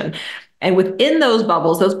information. And within those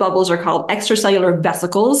bubbles are called extracellular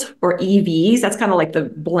vesicles, or EVs. That's kind of like the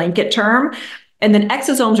blanket term. And then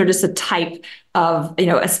exosomes are just a type of,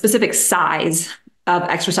 a specific size of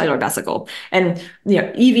extracellular vesicle. And,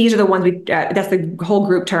 EVs are the ones that's the whole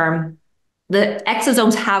group term. The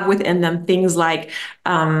exosomes have within them things like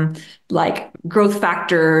growth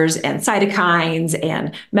factors and cytokines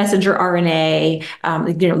and messenger RNA,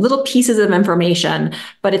 little pieces of information,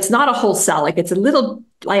 but it's not a whole cell. Like, it's a little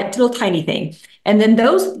tiny thing. And then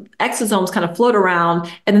those exosomes kind of float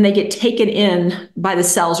around, and then they get taken in by the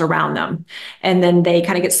cells around them. And then they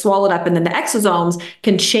kind of get swallowed up, and then the exosomes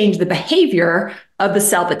can change the behavior of the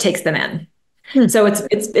cell that takes them in. So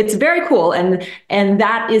it's very cool. And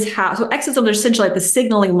that is so exosomes are essentially like the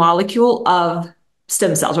signaling molecule of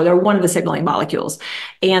stem cells, or they're one of the signaling molecules.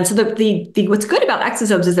 And so the what's good about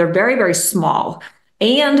exosomes is they're very, very small,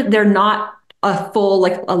 and they're not a full,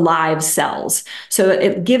 like, alive cells. So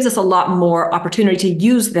it gives us a lot more opportunity to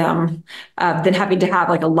use them than having to have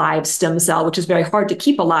like a live stem cell, which is very hard to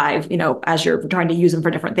keep alive, as you're trying to use them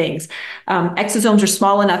for different things. Exosomes are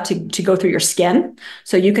small enough to go through your skin.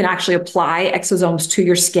 So you can actually apply exosomes to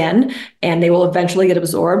your skin, and they will eventually get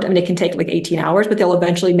absorbed. I mean, it can take like 18 hours, but they'll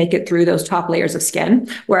eventually make it through those top layers of skin,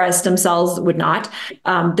 whereas stem cells would not.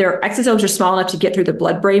 Their exosomes are small enough to get through the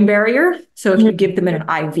blood-brain barrier. So if you give them in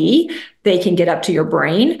an IV, they can get up to your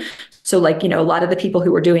brain. So like, a lot of the people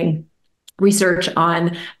who were doing research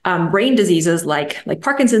on brain diseases like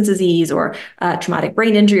Parkinson's disease or traumatic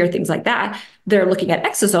brain injury or things like that. They're looking at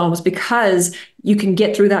exosomes because you can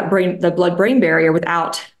get through the blood-brain barrier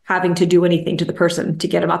without having to do anything to the person to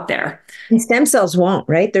get them up there. And stem cells won't,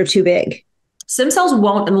 right? They're too big. Stem cells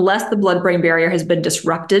won't unless the blood-brain barrier has been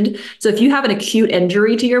disrupted. So if you have an acute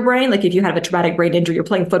injury to your brain, like if you have a traumatic brain injury, you're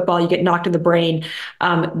playing football, you get knocked in the brain,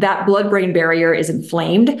 that blood-brain barrier is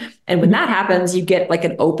inflamed. And when that happens, you get like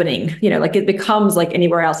an opening, like it becomes like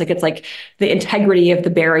anywhere else. Like it's like the integrity of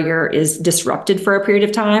the barrier is disrupted for a period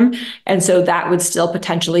of time. And so that would still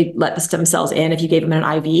potentially let the stem cells in if you gave them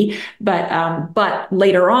an IV. But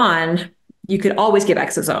later on, you could always give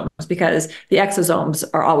exosomes because the exosomes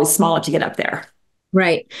are always smaller to get up there.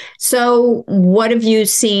 Right. So what have you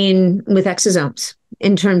seen with exosomes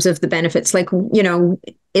in terms of the benefits? Like,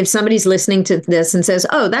 if somebody's listening to this and says,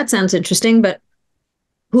 oh, that sounds interesting, but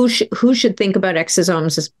who should think about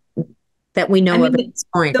exosomes that we know of at this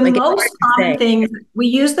point? The most common things we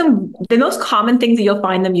use them, the most common things that you'll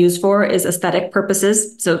find them used for is aesthetic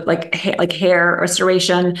purposes. So like hair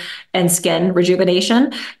restoration and skin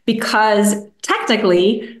rejuvenation, because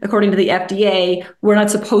technically, according to the FDA, we're not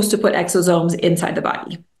supposed to put exosomes inside the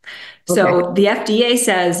body. Okay. So the FDA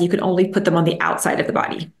says you can only put them on the outside of the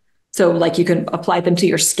body. So like you can apply them to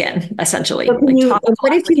your skin, essentially. So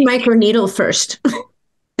what if you microneedle first?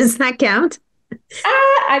 Does that count?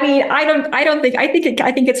 I mean, I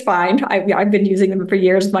think it's fine. I've been using them for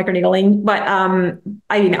years, microneedling, but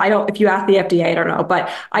if you ask the FDA, I don't know, but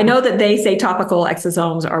I know that they say topical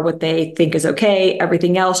exosomes are what they think is okay.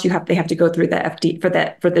 Everything else, they have to go through the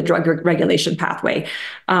FDA for the drug regulation pathway.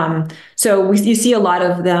 So you see a lot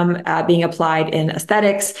of them being applied in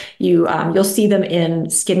aesthetics. You'll see them in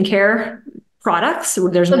skincare products.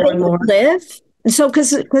 There's more and more. So,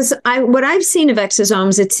 because what I've seen of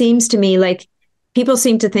exosomes, it seems to me like people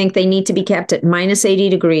seem to think they need to be kept at minus 80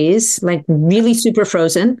 degrees, like really super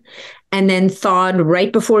frozen, and then thawed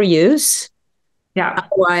right before use. Yeah.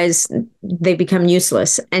 Otherwise, they become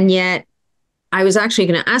useless. And yet, I was actually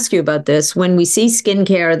going to ask you about this. When we see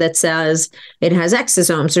skincare that says it has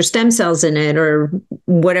exosomes or stem cells in it or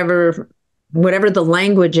whatever the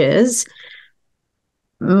language is,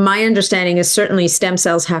 my understanding is certainly stem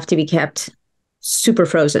cells have to be kept super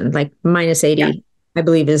frozen, like minus 80, yeah. I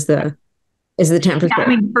believe is the temperature. Yeah, I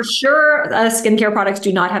mean, for sure, skincare products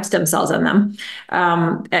do not have stem cells in them,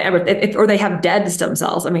 or they have dead stem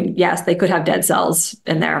cells. I mean, yes, they could have dead cells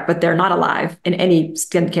in there, but they're not alive in any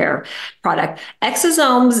skincare product.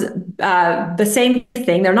 Exosomes, the same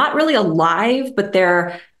thing. They're not really alive, but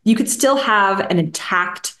you could still have an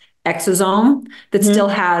intact exosome that still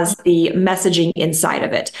has the messaging inside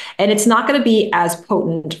of it. And it's not going to be as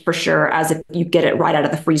potent for sure as if you get it right out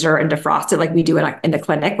of the freezer and defrost it like we do in the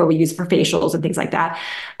clinic where we use for facials and things like that.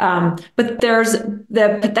 But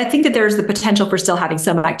I think that there's the potential for still having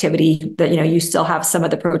some activity that, you still have some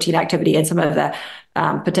of the protein activity and some of the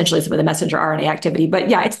potentially some of the messenger RNA activity, but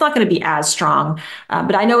yeah, it's not going to be as strong.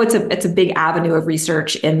 But I know it's a big avenue of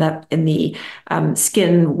research in the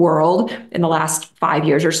skin world in the last 5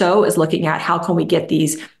 years or so, is looking at how can we get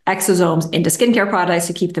these exosomes into skincare products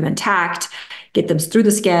to keep them intact, get them through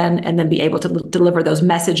the skin, and then be able to deliver those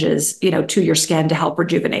messages, to your skin to help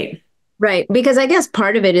rejuvenate. Right, because I guess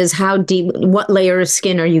part of it is how deep, what layer of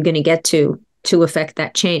skin are you going to get to affect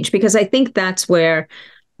that change? Because I think that's where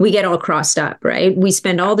we get all crossed up, right? We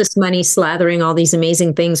spend all this money slathering all these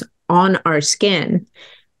amazing things on our skin.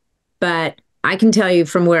 But I can tell you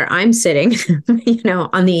from where I'm sitting,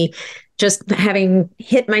 just having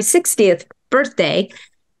hit my 60th birthday,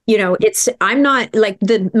 I'm not like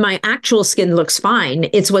my actual skin looks fine.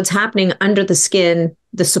 It's what's happening under the skin.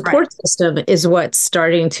 The support system is what's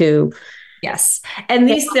starting to. Yes. And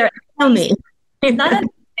tell me. None of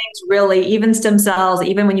things really, even stem cells,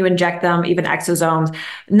 even when you inject them, even exosomes,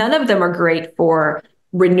 none of them are great for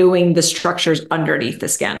renewing the structures underneath the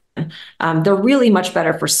skin. They're really much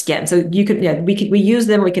better for skin. So we use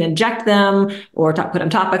them, we can inject them or put them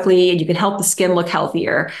topically, and you can help the skin look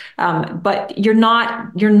healthier. But you're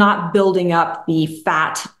not building up the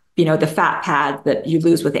fat, the fat pad that you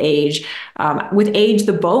lose with age. With age,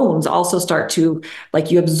 the bones also start to,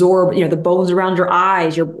 you absorb, the bones around your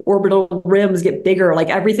eyes, your orbital rims get bigger. Like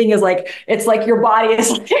everything is it's like your body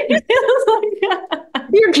is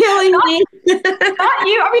you're killing me. Not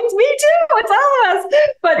you. I mean, it's me too. It's all of us.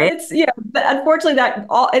 But it's,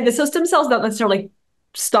 unfortunately so stem cells don't necessarily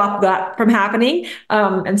stop that from happening.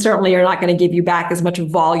 And certainly you're not going to give you back as much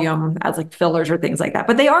volume as fillers or things like that.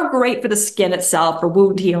 But they are great for the skin itself, for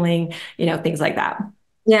wound healing, things like that.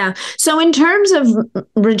 Yeah. So in terms of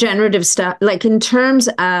regenerative stuff, in terms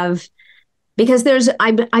of Because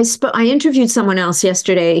I interviewed someone else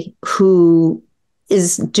yesterday who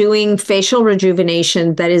is doing facial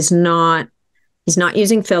rejuvenation that is not, he's not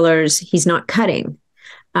using fillers, he's not cutting.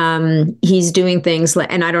 He's doing things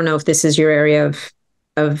like, and I don't know if this is your area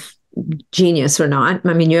of genius or not.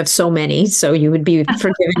 I mean, you have so many, so you would be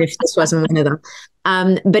forgiven if this wasn't one of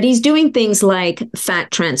them. But he's doing things like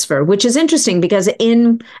fat transfer, which is interesting because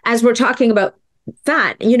as we're talking about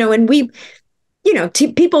fat, and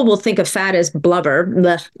people will think of fat as blubber,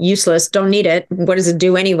 blech, useless, don't need it. What does it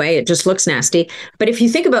do anyway? It just looks nasty. But if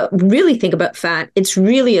you really think about fat, it's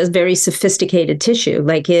really a very sophisticated tissue.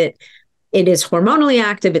 Like it is hormonally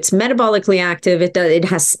active, it's metabolically active,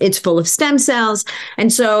 it's full of stem cells.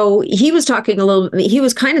 And so he was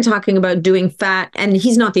kind of talking about doing fat, and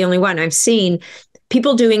he's not the only one. I've seen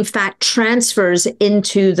people doing fat transfers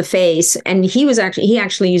into the face, and he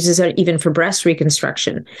actually uses it even for breast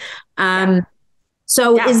reconstruction.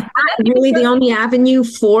 So is that really the only avenue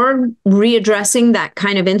for readdressing that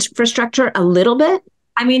kind of infrastructure a little bit?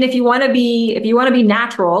 I mean, if you want to be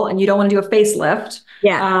natural and you don't want to do a facelift,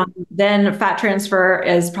 then fat transfer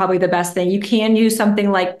is probably the best thing. You can use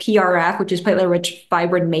something like PRF, which is platelet-rich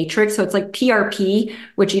fibrin matrix. So it's like PRP,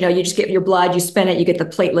 which, you just get your blood, you spin it, you get the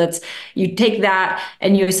platelets. You take that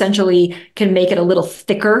and you essentially can make it a little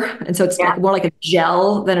thicker. And so it's more like a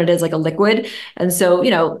gel than it is like a liquid. And so,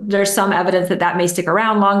 there's some evidence that may stick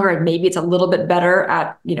around longer, and maybe it's a little bit better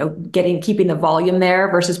at, keeping the volume there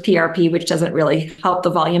versus PRP, which doesn't really help the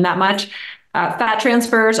volume that much. Fat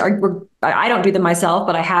transfers I don't do them myself,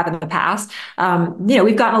 but I have in the past.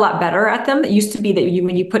 We've gotten a lot better at them. It used to be that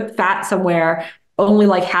when you put fat somewhere, only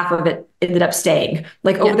like half of it ended up staying.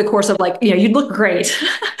 Like over the course of you'd look great.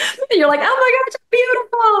 You're like, oh my gosh,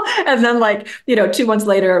 beautiful. And then 2 months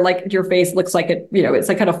later, your face looks like it's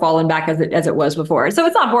like kind of fallen back as it was before. So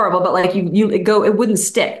it's not horrible, but it wouldn't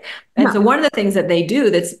stick. And so one of the things that they do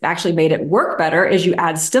that's actually made it work better is you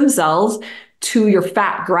add stem cells to your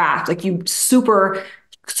fat graft. Like you super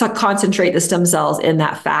concentrate the stem cells in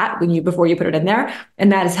that fat before you put it in there,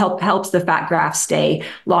 and that helps the fat graft stay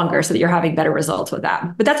longer, so that you're having better results with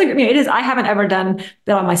that. But it is. I haven't ever done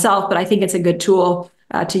that on myself, but I think it's a good tool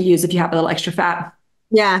to use if you have a little extra fat.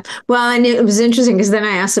 Yeah. Well, and it was interesting because then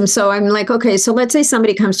I asked them. So I'm like, okay, so let's say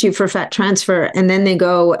somebody comes to you for fat transfer, and then they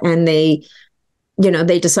go and they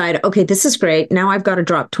decide, okay, this is great. Now I've got to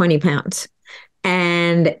drop 20 pounds.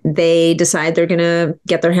 And they decide they're going to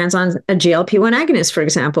get their hands on a GLP-1 agonist, for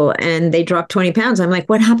example, and they drop 20 pounds. I'm like,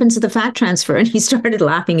 what happens to the fat transfer? And he started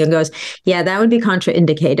laughing and goes, yeah, that would be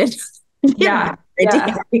contraindicated.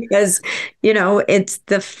 Because, it's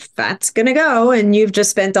the fat's going to go, and you've just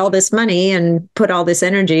spent all this money and put all this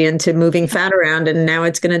energy into moving fat around, and now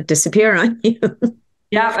it's going to disappear on you.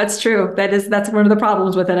 Yeah, that's true. That's one of the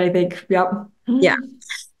problems with it, I think. Yep. Yeah.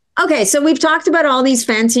 Okay, so we've talked about all these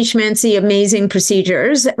fancy schmancy, amazing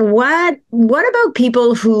procedures. What about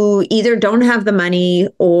people who either don't have the money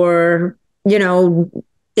or,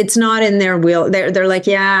 it's not in their will? They're like,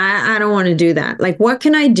 yeah, I don't want to do that. Like, what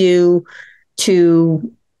can I do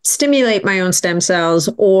to stimulate my own stem cells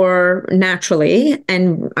or naturally?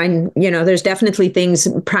 And there's definitely things,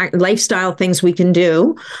 lifestyle things we can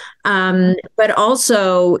do. But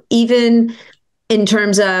also even in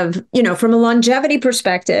terms of, from a longevity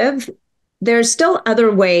perspective, there's still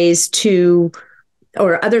other ways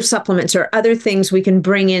or other supplements or other things we can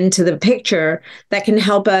bring into the picture that can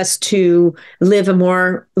help us to live a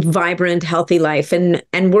more vibrant, healthy life. And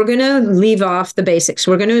we're going to leave off the basics.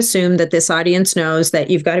 We're going to assume that this audience knows that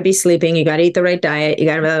you've got to be sleeping, you got to eat the right diet, you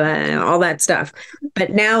got to all that stuff.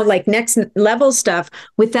 But now, next level stuff,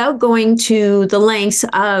 without going to the lengths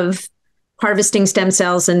of harvesting stem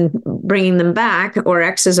cells and bringing them back, or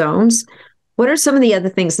exosomes, what are some of the other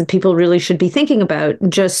things that people really should be thinking about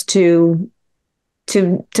just to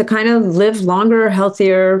kind of live longer,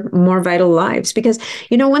 healthier, more vital lives? Because,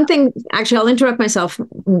 one thing, actually, I'll interrupt myself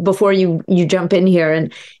before you jump in here.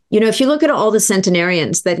 And, if you look at all the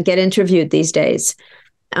centenarians that get interviewed these days,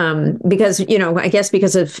 because, I guess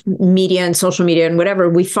because of media and social media and whatever,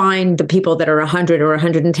 we find the people that are 100 or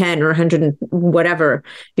 110 or 100 and whatever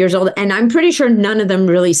years old. And I'm pretty sure none of them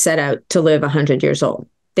really set out to live 100 years old.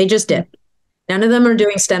 They just did. None of them are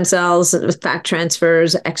doing stem cells, fat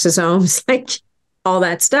transfers, exosomes, all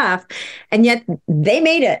that stuff. And yet they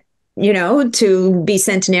made it, to be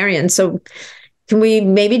centenarians. So can we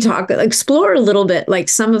maybe explore a little bit,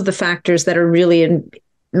 some of the factors that are really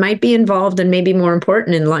might be involved and maybe more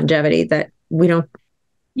important in longevity that we don't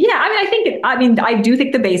Yeah, I do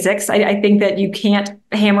think the basics. I think that you can't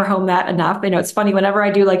hammer home that enough. It's funny whenever I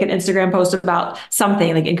do like an Instagram post about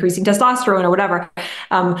something like increasing testosterone or whatever.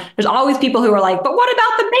 There's always people who are like, "But what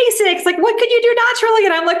about the basics? Like, what could you do naturally?"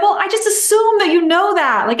 And I'm like, "Well, I just assume that you know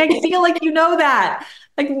that. Like, I feel like you know that."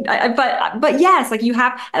 Like, but yes, like you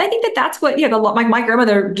have, and I think that that's what my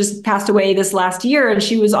grandmother just passed away this last year, and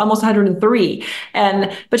she was almost 103,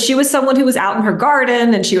 but she was someone who was out in her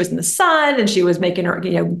garden, and she was in the sun, and she was making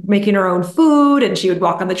her own food, and she would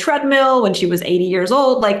walk on the treadmill when she was 80 years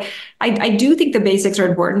old. Like I do think the basics are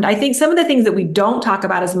important. I think some of the things that we don't talk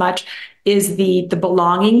about as much is the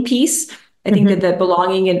belonging piece. I think that the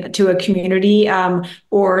belonging to a community,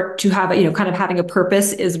 or to have, kind of having a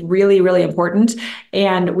purpose is really, really important.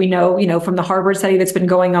 And we know, from the Harvard study that's been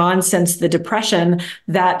going on since the Depression,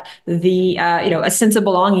 that a sense of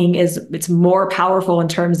belonging it's more powerful in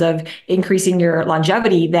terms of increasing your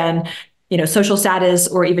longevity than, social status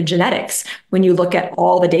or even genetics when you look at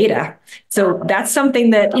all the data. So that's something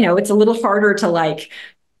that, it's a little harder to like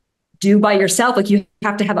do by yourself. Like you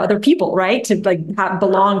have to have other people, right? To like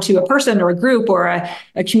belong to a person or a group or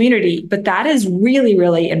a community. But that is really,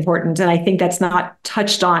 really important. And I think that's not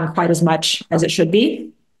touched on quite as much as it should be.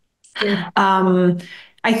 Um,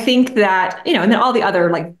 I think that, and then all the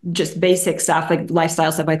other like just basic stuff, like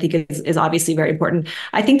lifestyle stuff, I think is obviously very important.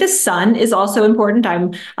 I think the sun is also important.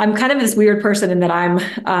 I'm kind of this weird person in that I'm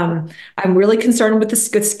really concerned with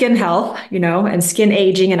good skin health, and skin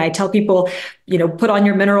aging. And I tell people, put on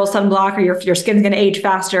your mineral sunblock or your skin's going to age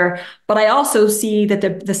faster. But I also see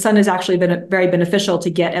that the sun has actually been very beneficial to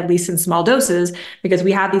get, at least in small doses, because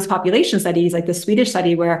we have these population studies, like the Swedish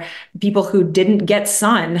study, where people who didn't get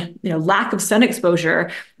sun, lack of sun exposure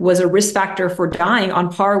was a risk factor for dying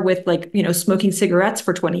on par with like, smoking cigarettes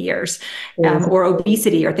for 20 years, or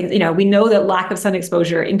obesity or things. We know that lack of sun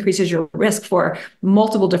exposure increases your risk for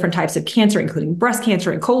multiple different types of cancer, including breast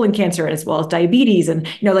cancer and colon cancer, as well as diabetes. And,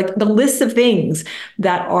 like the list of things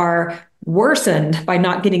that are worsened by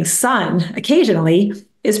not getting sun occasionally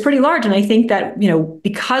is pretty large. And I think that,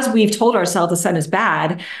 because we've told ourselves the sun is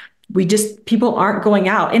bad, people aren't going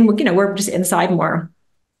out, and, we're just inside more.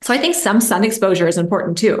 So I think some sun exposure is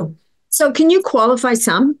important too. So can you qualify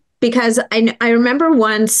some? Because I remember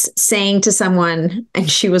once saying to someone, and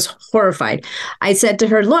she was horrified. I said to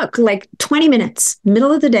her, look, like 20 minutes,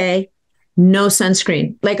 middle of the day, no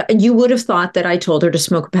sunscreen. Like you would have thought that I told her to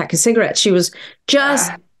smoke a pack of cigarettes. She was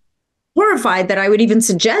just horrified that I would even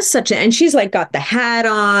suggest such a, and she's like got the hat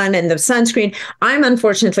on and the sunscreen. I'm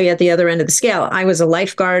unfortunately at the other end of the scale. I was a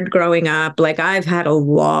lifeguard growing up. Like I've had a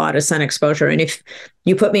lot of sun exposure. And if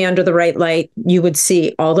you put me under the right light, you would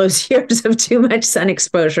see all those years of too much sun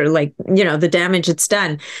exposure, like, the damage it's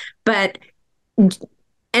done. But, and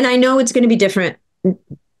I know it's going to be different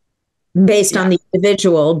based on the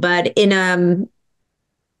individual, but is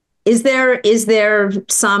there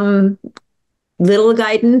some little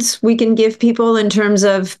guidance we can give people in terms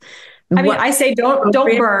of? I say don't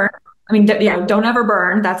burn. Don't ever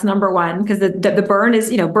burn. That's number one, because the burn is,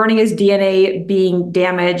 burning is DNA being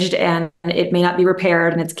damaged, and it may not be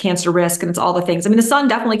repaired, and it's cancer risk, and it's all the things. The sun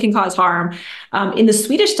definitely can cause harm. In the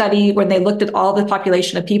Swedish study, when they looked at all the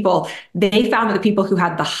population of people, they found that the people who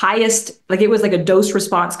had the highest, like it was like a dose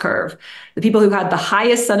response curve. The people who had the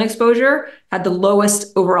highest sun exposure had the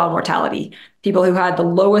lowest overall mortality. People who had the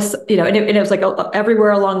lowest, and it was like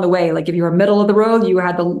everywhere along the way. Like if you were middle of the road, you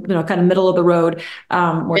had the, kind of middle of the road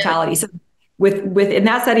mortality. So with in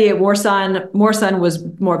that study, more sun was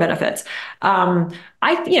more benefits.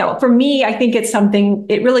 For me, I think it's something,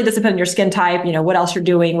 it really does depend on your skin type, what else you're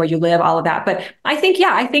doing, where you live, all of that. But I think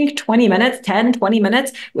 20 minutes, 10, 20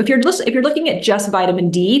 minutes, if you're looking at just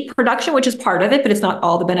vitamin D production, which is part of it, but it's not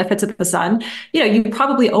all the benefits of the sun, you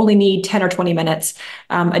probably only need 10 or 20 minutes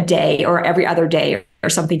a day or every other day or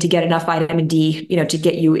something to get enough vitamin D, to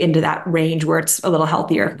get you into that range where it's a little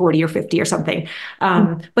healthier, 40 or 50 or something.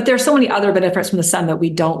 But there's so many other benefits from the sun that we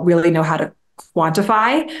don't really know how to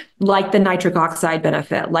quantify, like the nitric oxide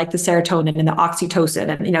benefit, like the serotonin and the oxytocin,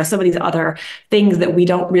 and some of these other things that we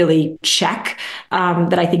don't really check,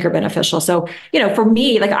 that I think are beneficial. So, for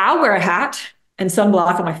me, like I'll wear a hat and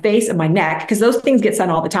sunblock on my face and my neck, because those things get sun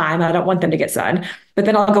all the time. I don't want them to get sun. But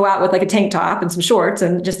then I'll go out with like a tank top and some shorts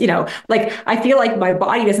and just, like I feel like my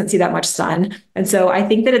body doesn't see that much sun. And so I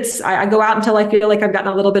think that I go out until I feel like I've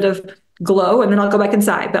gotten a little bit of glow, and then I'll go back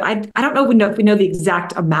inside. But I don't know if we know the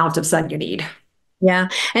exact amount of sun you need. Yeah.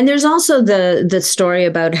 And there's also the story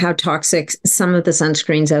about how toxic some of the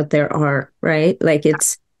sunscreens out there are, right? Like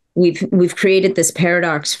we've created this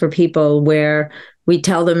paradox for people where we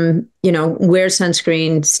tell them, wear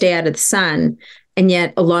sunscreen, stay out of the sun. And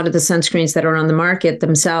yet a lot of the sunscreens that are on the market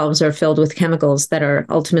themselves are filled with chemicals that are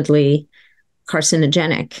ultimately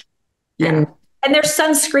carcinogenic. Yeah. And there's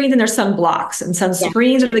sunscreens and there's sunblocks, and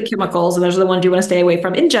sunscreens are the chemicals, and those are the ones you want to stay away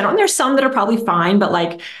from in general. And there's some that are probably fine, but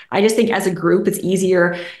like, I just think as a group, it's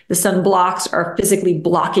easier. The sunblocks are physically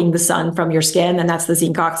blocking the sun from your skin, and that's the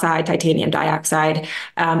zinc oxide, titanium dioxide.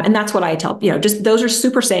 And that's what I tell, just those are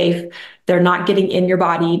super safe. They're not getting in your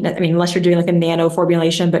body. I mean, unless you're doing like a nano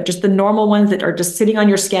formulation, but just the normal ones that are just sitting on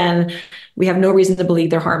your skin, we have no reason to believe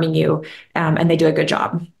they're harming you. And they do a good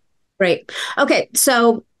job. Right. Okay.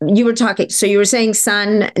 So you were saying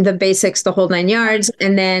sun, the basics, the whole 9 yards.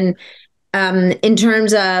 And then in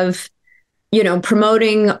terms of,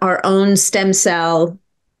 promoting our own stem cell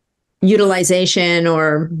utilization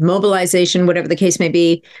or mobilization, whatever the case may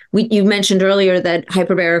be, you mentioned earlier that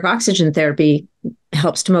hyperbaric oxygen therapy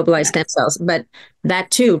helps to mobilize stem cells, but that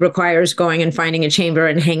too requires going and finding a chamber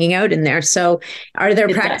and hanging out in there. So are there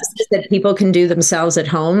practices that people can do themselves at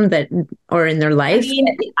home or in their life?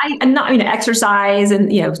 Exercise and,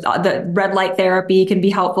 the red light therapy can be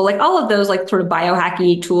helpful. Like all of those, like sort of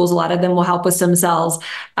biohacking tools, a lot of them will help with stem cells,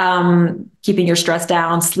 keeping your stress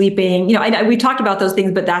down, sleeping. We talked about those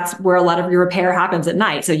things, but that's where a lot of your repair happens at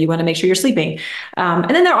night. So you want to make sure you're sleeping. And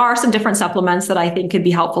then there are some different supplements that I think could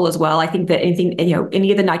be helpful as well. I think that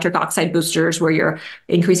any of the nitric oxide boosters where you're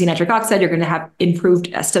increasing nitric oxide, you're going to have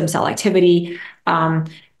improved stem cell activity.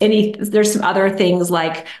 There's some other things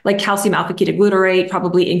like calcium alpha ketoglutarate,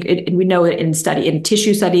 probably, and we know it in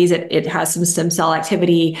tissue studies, it has some stem cell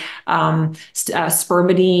activity,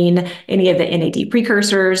 spermidine, any of the NAD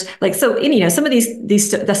precursors, some of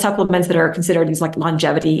the supplements that are considered these like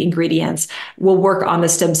longevity ingredients will work on the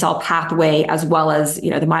stem cell pathway, as well as, the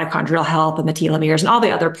mitochondrial health and the telomeres and all the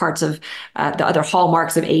other parts of the other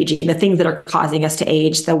hallmarks of aging, the things that are causing us to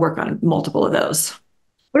age. They'll work on multiple of those.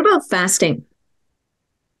 What about fasting?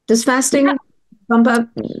 Does fasting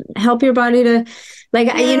help your body to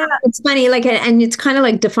it's funny, and it's kind of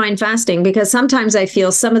like define fasting, because sometimes I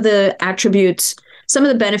feel some of the attributes, some of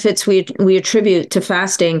the benefits we attribute to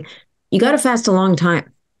fasting, you got to fast a long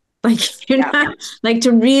time. Not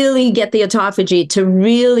to really get the autophagy, to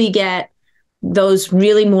really get those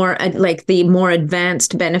really more the more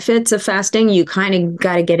advanced benefits of fasting, you kind of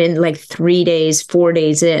got to get in 3 days, 4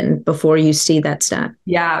 days in before you see that stat.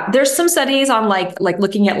 Yeah, there's some studies on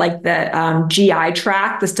looking at the GI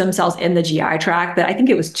tract, the stem cells in the GI tract, that I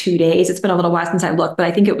think it was 2 days. It's been a little while since I looked, but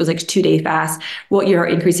I think it was 2 day fast. Well, you're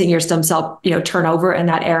increasing your stem cell turnover in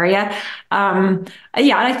that area. And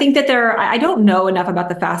I think that I don't know enough about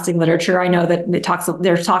the fasting literature. I know that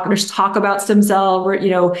there's talk about stem cell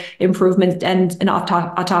improvement and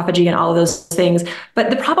autophagy and all of those things. But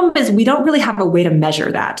the problem is we don't really have a way to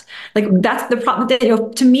measure that. That's the problem.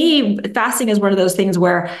 To me, fasting is one of those things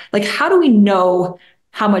where, how do we know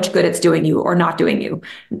how much good it's doing you or not doing you?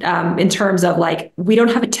 In terms of we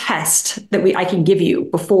don't have a test that I can give you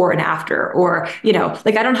before and after, or,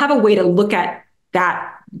 I don't have a way to look at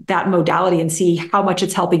that modality and see how much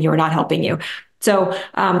it's helping you or not helping you. So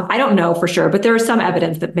I don't know for sure, but there is some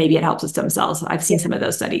evidence that maybe it helps with stem cells. I've seen some of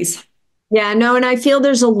those studies. Yeah, no, and I feel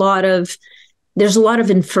there's a lot of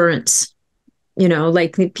inference.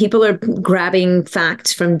 People are grabbing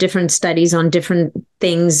facts from different studies on different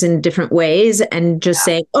things in different ways and just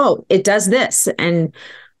saying, oh, it does this. And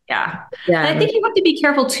yeah. And I think you have to be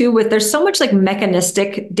careful too there's so much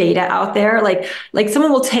mechanistic data out there. Like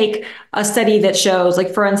someone will take a study that shows,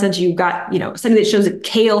 for instance, you've got, a study that shows that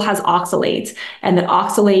kale has oxalates, and that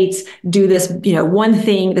oxalates do this, one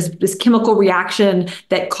thing, this chemical reaction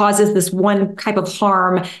that causes this one type of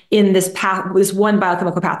harm in this one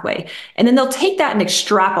biochemical pathway. And then they'll take that and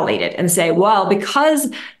extrapolate it and say, well,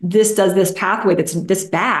 because this does this pathway that's this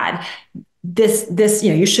bad, this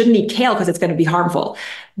you shouldn't eat kale because it's going to be harmful.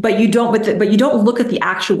 But you don't look at the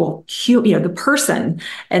actual the person,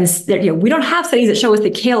 and we don't have studies that show us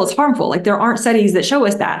that kale is harmful. There aren't studies that show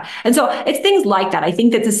us that. And so it's things like that. I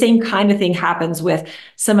think that the same kind of thing happens with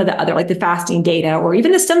some of the other, the fasting data or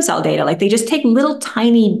even the stem cell data. They just take little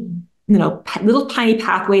tiny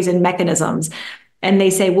pathways and mechanisms, and they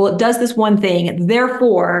say, well, it does this one thing,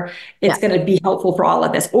 therefore it's going to be helpful for all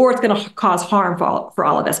of this, or it's going to cause harm for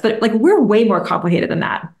all of this. But we're way more complicated than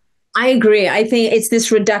that. I agree. I think it's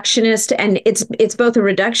this reductionist, and it's both a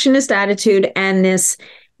reductionist attitude and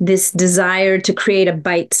this desire to create a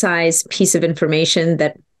bite-sized piece of information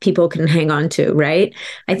that people can hang on to, right?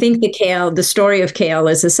 I think the story of kale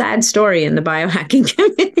is a sad story in the biohacking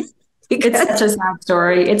community. It's such a sad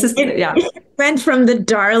story. It went from the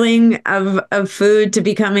darling of food to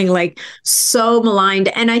becoming so maligned.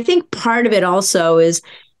 And I think part of it also is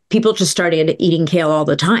people just started eating kale all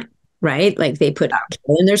the time. right? Like they put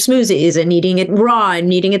kale in their smoothies and eating it raw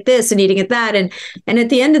and eating it this and eating it that. And at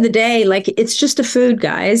the end of the day, like it's just a food,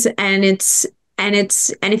 guys. And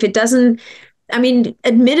if it doesn't, I mean,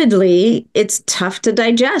 admittedly, it's tough to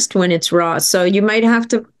digest when it's raw. So you might have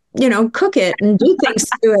to, cook it and do things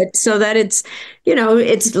to it so that it's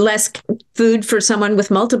less food for someone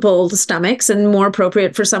with multiple stomachs and more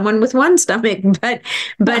appropriate for someone with one stomach.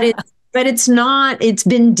 It's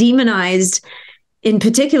been demonized. In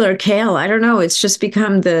particular, kale, I don't know, it's just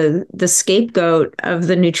become the scapegoat of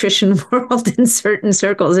the nutrition world in certain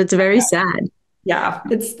circles. It's very sad. Yeah, I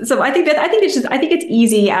think it's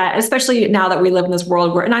easy, especially now that we live in this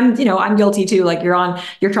world where, and I'm guilty too. Like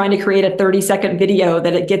you're trying to create a 30-second video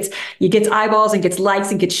that it gets eyeballs and gets likes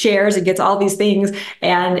and gets shares and gets all these things.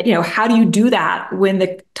 And, how do you do that when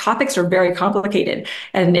the topics are very complicated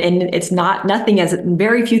and it's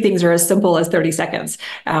very few things are as simple as 30 seconds.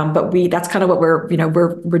 But that's kind of what we're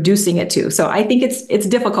reducing it to. So I think it's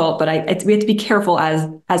difficult, but we have to be careful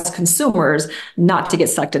as consumers not to get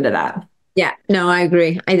sucked into that. Yeah, no, I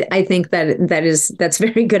agree. I think that's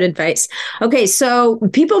very good advice. Okay, so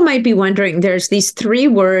people might be wondering, there's these 3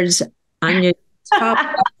 words on your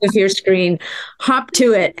top of your screen, hop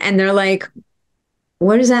to it. And they're like,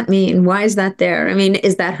 what does that mean? Why is that there? I mean,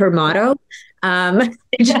 is that her motto?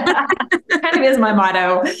 It kind of is my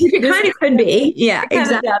motto. It kind of could be. Yeah,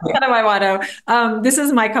 exactly. It's kind of my motto. This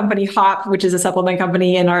is my company, Hop, which is a supplement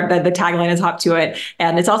company, and the tagline is "Hop to it."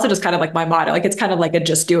 And it's also just kind of like my motto. Like it's kind of like a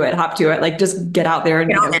 "just do it, hop to it." Like just get out there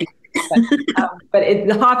and but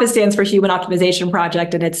the HOP stands for Human Optimization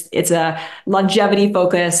Project, and it's a longevity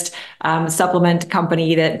focused supplement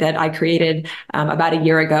company that I created about a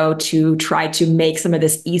year ago to try to make some of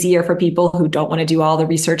this easier for people who don't want to do all the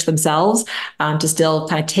research themselves, to still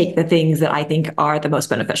kind of take the things that I think are the most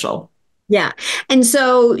beneficial. Yeah. And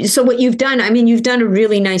so what you've done, I mean, you've done a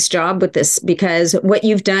really nice job with this, because what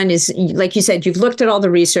you've done is, like you said, you've looked at all the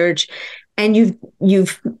research and you've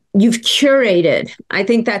curated. I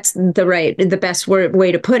think that's the best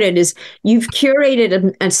way to put it is you've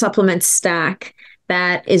curated a supplement stack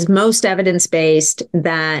that is most evidence-based,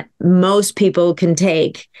 that most people can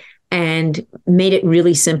take, and made it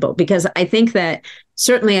really simple. Because I think that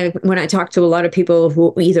certainly when I talk to a lot of people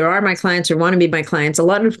who either are my clients or want to be my clients, a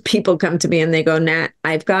lot of people come to me and they go, Nat,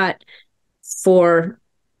 I've got 4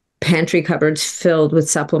 pantry cupboards filled with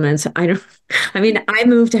supplements. I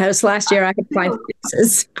moved house last year. I had 5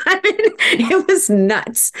 boxes. I mean, it was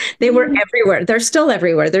nuts. They were everywhere. They're still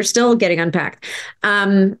everywhere. They're still getting unpacked.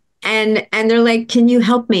 And they're like, can you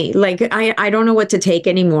help me? Like, I don't know what to take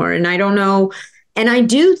anymore. And I don't know. And I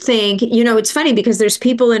do think, it's funny because there's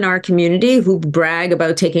people in our community who brag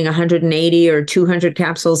about taking 180 or 200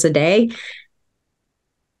 capsules a day.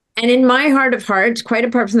 And in my heart of hearts, quite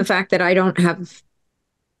apart from the fact that I don't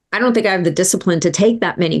think I have the discipline to take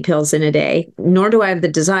that many pills in a day, nor do I have the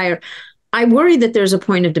desire. I worry that there's a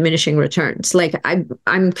point of diminishing returns. Like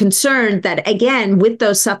I'm concerned that, again, with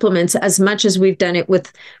those supplements, as much as we've done it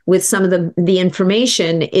with some of the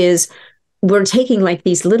information, is we're taking like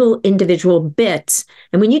these little individual bits.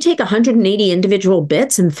 And when you take 180 individual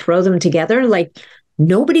bits and throw them together, like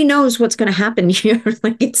nobody knows what's going to happen here.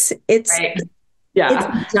 Like it's right.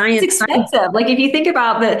 Yeah, it's giant. It's expensive. Like if you think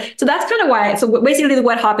about so that's kind of why. So basically, the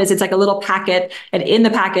Wet Hop is, it's like a little packet, and in the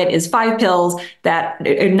packet is 5 pills that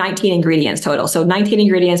are 19 ingredients total. So 19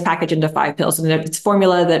 ingredients packaged into 5 pills, and it's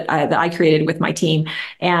formula that I created with my team.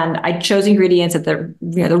 And I chose ingredients at the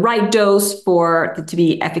right dose to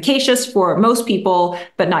be efficacious for most people,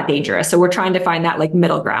 but not dangerous. So we're trying to find that like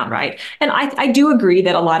middle ground, right? And I do agree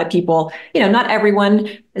that a lot of people, not everyone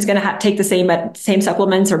is going to take the same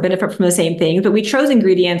supplements or benefit from the same things, but we chose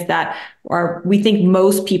ingredients that we think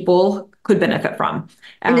most people could benefit from.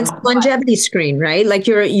 And it's longevity screen, right? Like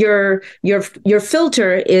your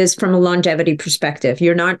filter is from a longevity perspective.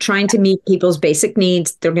 You're not trying to meet people's basic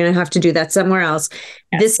needs. They're going to have to do that somewhere else.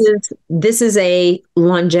 Yes. This is a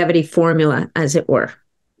longevity formula, as it were.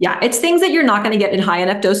 Yeah, it's things that you're not going to get in high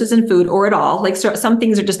enough doses in food or at all. Like some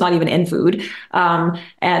things are just not even in food, and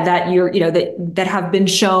that that have been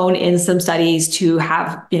shown in some studies to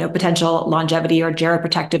have potential longevity or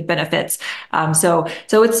geroprotective benefits. So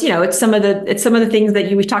it's some of the things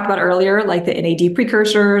that we've talked about earlier, like the NAD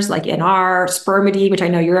precursors, like NR, spermidine, which I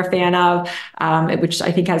know you're a fan of, which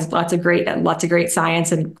I think has lots of great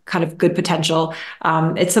science and kind of good potential.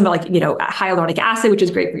 It's some like hyaluronic acid, which is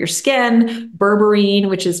great for your skin, berberine,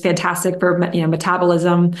 which is fantastic for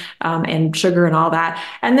metabolism and sugar and all that.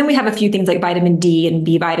 And then we have a few things like vitamin D and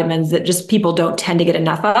B vitamins that just people don't tend to get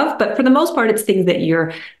enough of. But for the most part, it's things that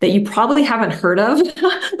you probably haven't heard of.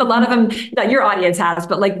 A lot of them that your audience has,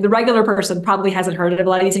 but like the regular person probably hasn't heard of a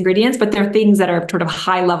lot of these ingredients. But they're things that are sort of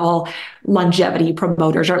high level longevity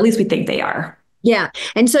promoters, or at least we think they are. Yeah.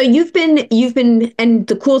 And so you've been, and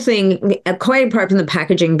the cool thing, quite apart from the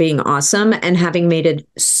packaging being awesome and having made it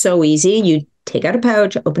so easy, you take out a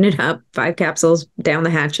pouch, open it up, 5 capsules down the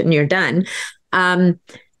hatch, and you're done.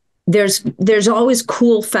 There's always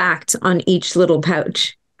cool facts on each little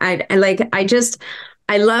pouch. I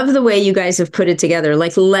love the way you guys have put it together.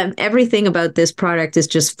 Like everything about this product is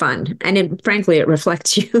just fun. And frankly, it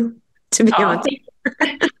reflects you, to be honest.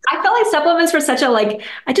 I felt like supplements were such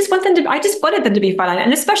I just wanted them to be fun.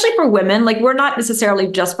 And especially for women, like we're not necessarily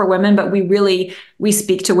just for women, but we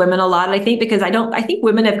speak to women a lot. And I think because I think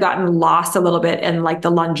women have gotten lost a little bit in like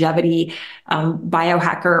the longevity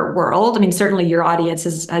biohacker world. I mean, certainly your audience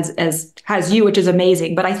has you, which is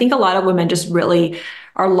amazing. But I think a lot of women just really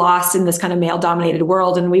are lost in this kind of male dominated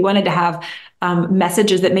world. And we wanted to have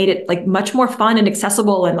messages that made it like much more fun and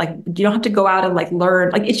accessible, and like you don't have to go out and like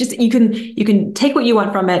learn. Like it's just you can take what you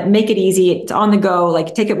want from it, make it easy. It's on the go.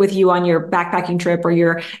 Like take it with you on your backpacking trip or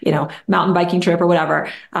your mountain biking trip or whatever.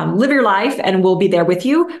 Live your life, and we'll be there with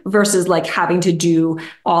you. Versus like having to do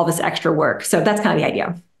all this extra work. So that's kind of the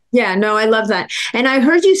idea. Yeah, no, I love that. And I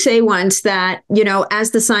heard you say once that,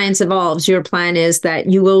 as the science evolves, your plan is that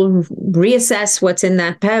you will reassess what's in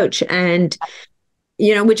that pouch. And,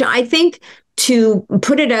 which I think, to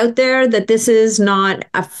put it out there that this is not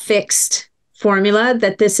a fixed formula,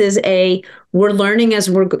 that this is we're learning as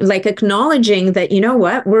we're like acknowledging that,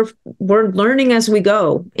 we're learning as we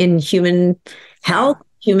go in human health,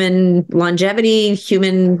 human longevity,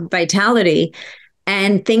 human vitality,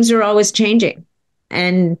 and things are always changing.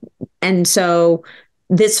 And so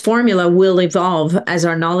this formula will evolve as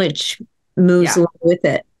our knowledge moves along with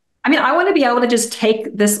it. I mean, I want to be able to just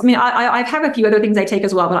take this. I mean, I have a few other things I take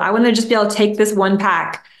as well, but I want to just be able to take this one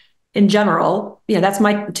pack in general. That's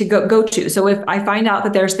my to go to. So if I find out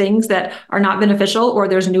that there's things that are not beneficial or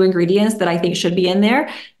there's new ingredients that I think should be in there,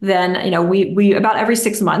 then, we about every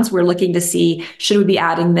 6 months, we're looking to see, should we be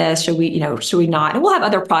adding this? Should we not? And we'll have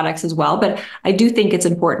other products as well. But I do think it's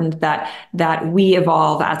important that we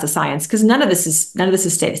evolve as a science, because none of this is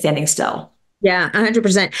standing still. Yeah,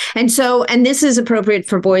 100%. And this is appropriate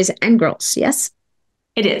for boys and girls. Yes.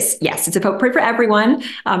 It is. Yes. It's appropriate for everyone.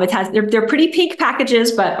 They're pretty pink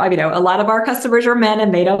packages, but a lot of our customers are men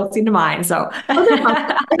and they don't seem to mind. So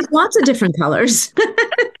there's lots of different colors.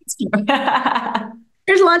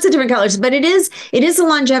 There's lots of different colors, but it is a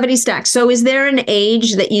longevity stack. So is there an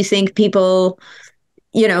age that you think people,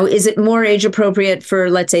 is it more age appropriate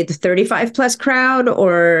for, let's say, the 35 plus crowd,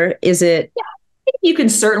 or is it? Yeah. You can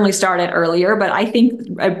certainly start it earlier, but I think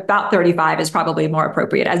about 35 is probably more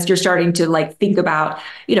appropriate as you're starting to like think about,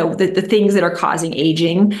 the things that are causing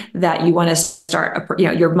aging that you want to start,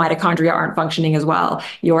 your mitochondria aren't functioning as well.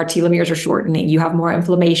 Your telomeres are shortening. You have more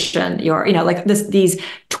inflammation. These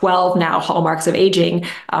 12 now hallmarks of aging,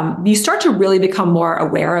 you start to really become more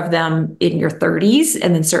aware of them in your 30s.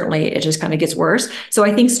 And then certainly it just kind of gets worse. So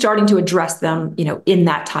I think starting to address them, in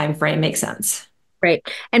that time frame makes sense. Right.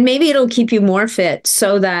 And maybe it'll keep you more fit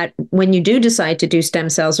so that when you do decide to do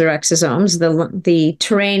stem cells or exosomes, the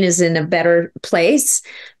terrain is in a better place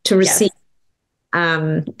to receive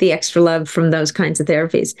the extra love from those kinds of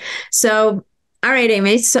therapies. So, all right,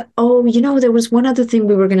 Amy. So, there was one other thing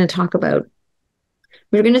we were going to talk about.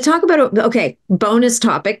 We were going to talk about, okay, bonus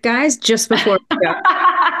topic, guys, just before we go.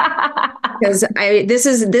 Because this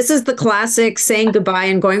is the classic saying goodbye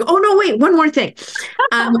and going, oh, no, wait, one more thing.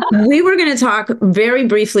 We were going to talk very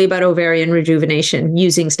briefly about ovarian rejuvenation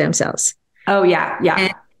using stem cells. Oh, yeah.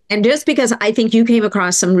 Yeah. And just because I think you came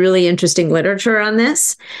across some really interesting literature on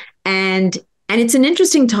this, and it's an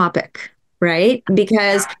interesting topic, right?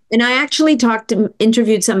 Because, and I actually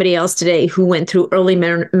interviewed somebody else today who went through early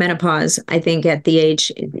menopause, I think at the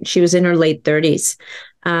age, she was in her late 30s.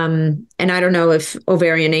 And I don't know if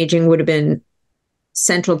ovarian aging would have been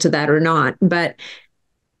central to that or not, but,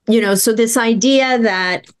 so this idea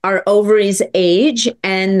that our ovaries age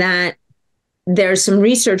and that there's some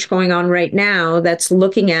research going on right now that's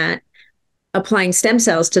looking at applying stem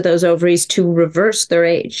cells to those ovaries to reverse their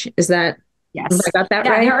age. Is that Have I Yes. got that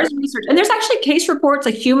Yeah, right? there is research, and there's actually case reports,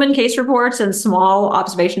 like human case reports and small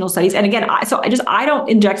observational studies. And again, I don't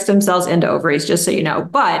inject stem cells into ovaries, just so you know.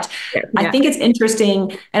 But Yeah. I Yeah. think it's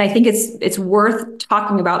interesting, and I think it's worth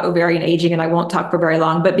talking about ovarian aging. And I won't talk for very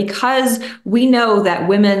long, but because we know that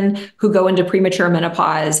women who go into premature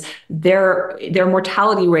menopause, their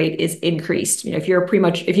mortality rate is increased. You know, if you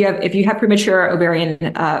have premature ovarian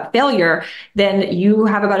failure, then you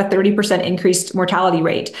have about a 30% increased mortality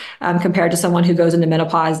rate compared to someone who goes into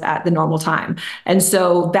menopause at the normal time. And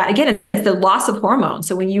so that, again, it's the loss of hormones.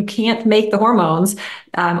 So when you can't make the hormones,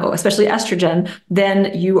 especially estrogen,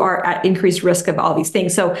 then you are at increased risk of all these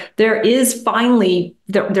things. So there's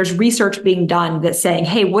research being done that's saying,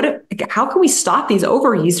 hey, how can we stop these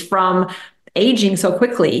ovaries from aging so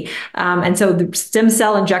quickly? And so the stem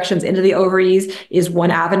cell injections into the ovaries is one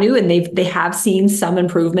avenue, and they have seen some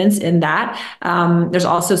improvements in that. There's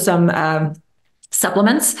also some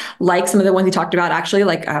supplements, like some of the ones we talked about, actually,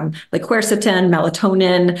 like quercetin,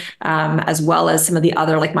 melatonin, as well as some of the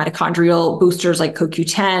other like mitochondrial boosters like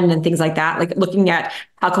CoQ10 and things like that, like looking at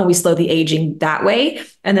how can we slow the aging that way.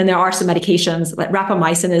 And then there are some medications, like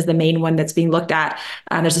rapamycin is the main one that's being looked at.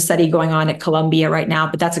 There's a study going on at Columbia right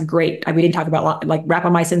now, but that's we didn't talk about, like,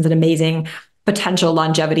 rapamycin is an amazing potential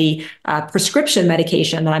longevity prescription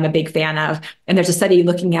medication that I'm a big fan of. And there's a study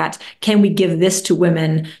looking at, can we give this to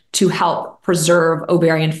women to help preserve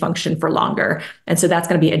ovarian function for longer? And so that's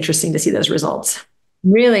going to be interesting to see those results.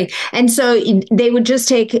 Really? And so they would just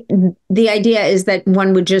take, the idea is that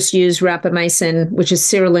one would just use rapamycin, which is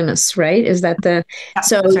sirolimus, right? Is that Yeah,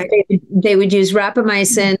 so that's right. they would use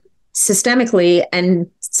rapamycin systemically, and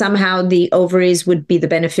somehow the ovaries would be the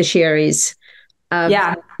beneficiaries of.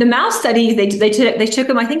 Yeah, the mouse study, they took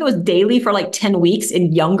them, I think it was daily for like 10 weeks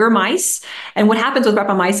in younger mice. And what happens with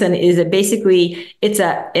rapamycin is that basically it's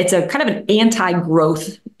a kind of an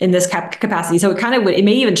anti-growth in this capacity. So it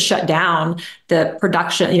may even shut down the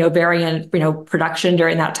production, ovarian, production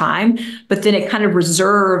during that time. But then it kind of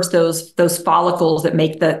reserves those follicles that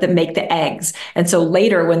make the eggs. And so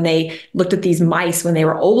later, when they looked at these mice when they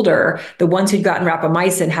were older, the ones who'd gotten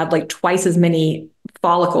rapamycin had like twice as many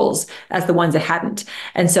follicles as the ones that hadn't.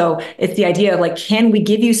 And so it's the idea of, like, can we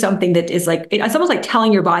give you something that is like, it's almost like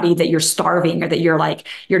telling your body that you're starving, or that you're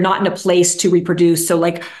not in a place to reproduce. So,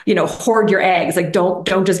 like, hoard your eggs, like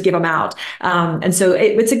don't just give them out. And so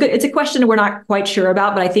it's a question we're not quite sure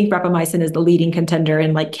about, but I think rapamycin is the leading contender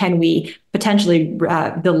in, like, can we potentially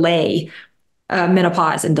delay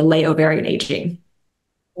menopause and delay ovarian aging?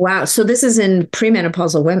 Wow. So this is in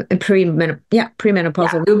premenopausal women,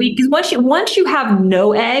 premenopausal. Yeah, because once you have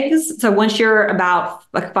no eggs, so once you're about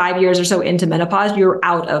like 5 years or so into menopause, you're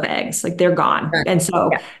out of eggs, like they're gone. Women. And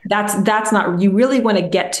so Yeah. that's not, you really want to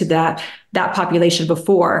get to that population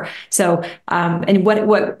before. So and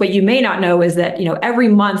what you may not know is that every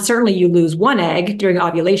month certainly you lose one egg during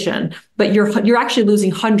ovulation, but you're actually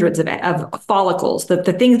losing hundreds of follicles,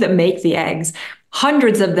 the things that make the eggs.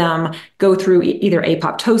 Hundreds of them go through either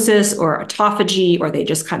apoptosis or autophagy, or they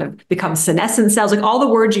just kind of become senescent cells. Like all the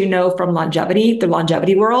words from longevity, the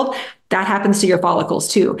longevity world, that happens to your follicles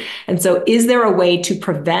too. And so is there a way to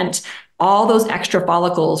prevent all those extra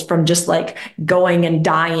follicles from just like going and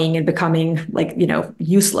dying and becoming like,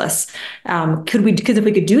 useless? Because if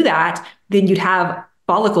we could do that, then you'd have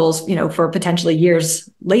follicles, for potentially years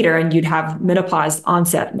later, and you'd have menopause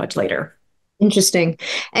onset much later. Interesting.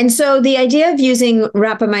 And so the idea of using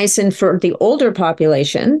rapamycin for the older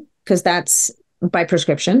population, because that's by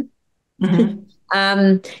prescription,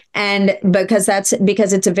 Mm-hmm. and because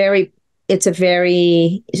it's a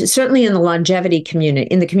very certainly in the longevity community,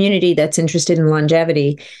 in the community that's interested in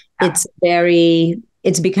longevity, Yeah.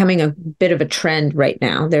 it's becoming a bit of a trend right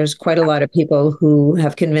now. There's quite a lot of people who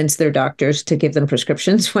have convinced their doctors to give them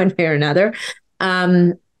prescriptions one way or another.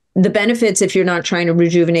 The benefits, if you're not trying to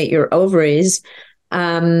rejuvenate your ovaries,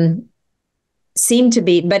 seem to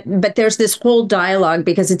be, but there's this whole dialogue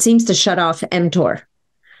because it seems to shut off mTOR,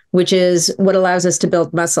 which is what allows us to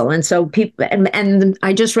build muscle. And so people, and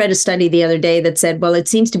I just read a study the other day that said, well, it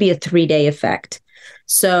seems to be a 3-day effect.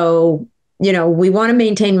 So, we want to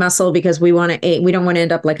maintain muscle because we don't want to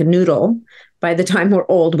end up like a noodle by the time we're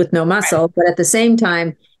old with no muscle. But at the same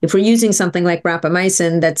time, if we're using something like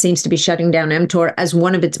rapamycin that seems to be shutting down mTOR as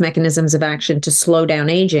one of its mechanisms of action to slow down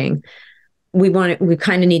aging, we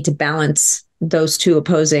kind of need to balance those two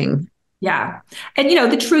opposing Yeah. And,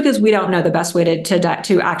 the truth is we don't know the best way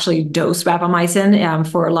to actually dose rapamycin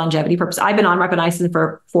for longevity purposes. I've been on rapamycin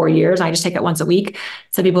for 4 years. And I just take it once a week.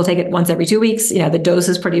 Some people take it once every 2 weeks. The dose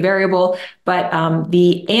is pretty variable, but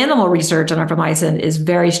the animal research on rapamycin is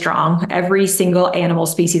very strong. Every single animal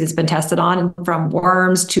species that's been tested on, from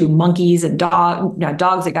worms to monkeys and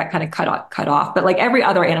dogs that got kind of cut off, but like every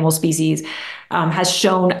other animal species has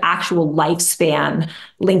shown actual lifespan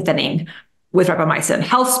lengthening with rapamycin.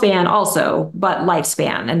 Health span also, but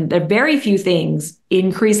lifespan. And there are very few things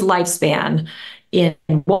increase lifespan in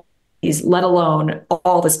one species, let alone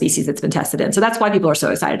all the species it's been tested in. So that's why people are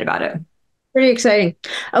so excited about it. Pretty exciting.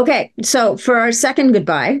 Okay, so for our second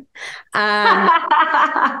goodbye, I'm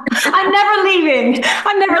never leaving.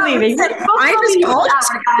 I'm never leaving. I just always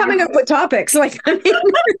coming up with topics.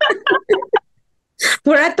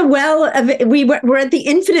 We're at the well of we're at the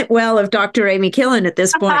infinite well of Dr. Amy Killen at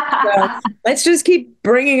this point. So let's just keep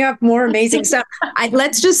bringing up more amazing stuff.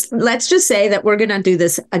 Let's just say that we're going to do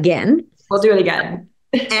this again. We'll do it again.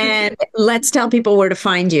 And let's tell people where to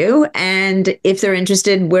find you, and if they're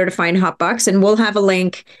interested, where to find Hotbox. And we'll have a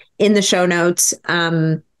link in the show notes.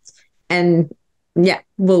 And yeah,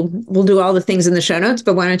 we'll do all the things in the show notes.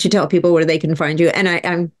 But why don't you tell people where they can find you? And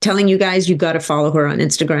I'm telling you guys, you got to follow her on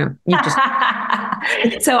Instagram.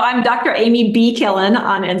 So I'm Dr. Amy B. Killen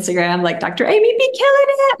on Instagram, like Dr. Amy B. Killen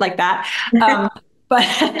it, like that. But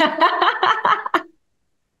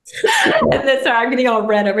and then, sorry, I'm getting all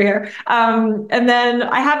red over here. And then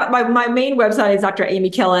I have my main website is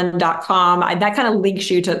dramykillen.com. That kind of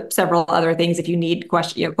links you to several other things if you need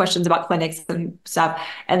questions about clinics and stuff.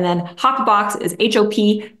 And then Hopbox is HOP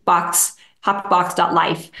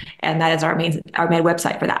hopbox.life. And that is our main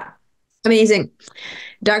website for that. Amazing.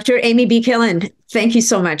 Dr. Amy B. Killen, thank you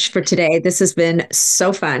so much for today. This has been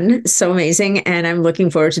so fun, so amazing, and I'm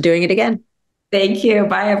looking forward to doing it again. Thank you.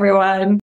 Bye, everyone.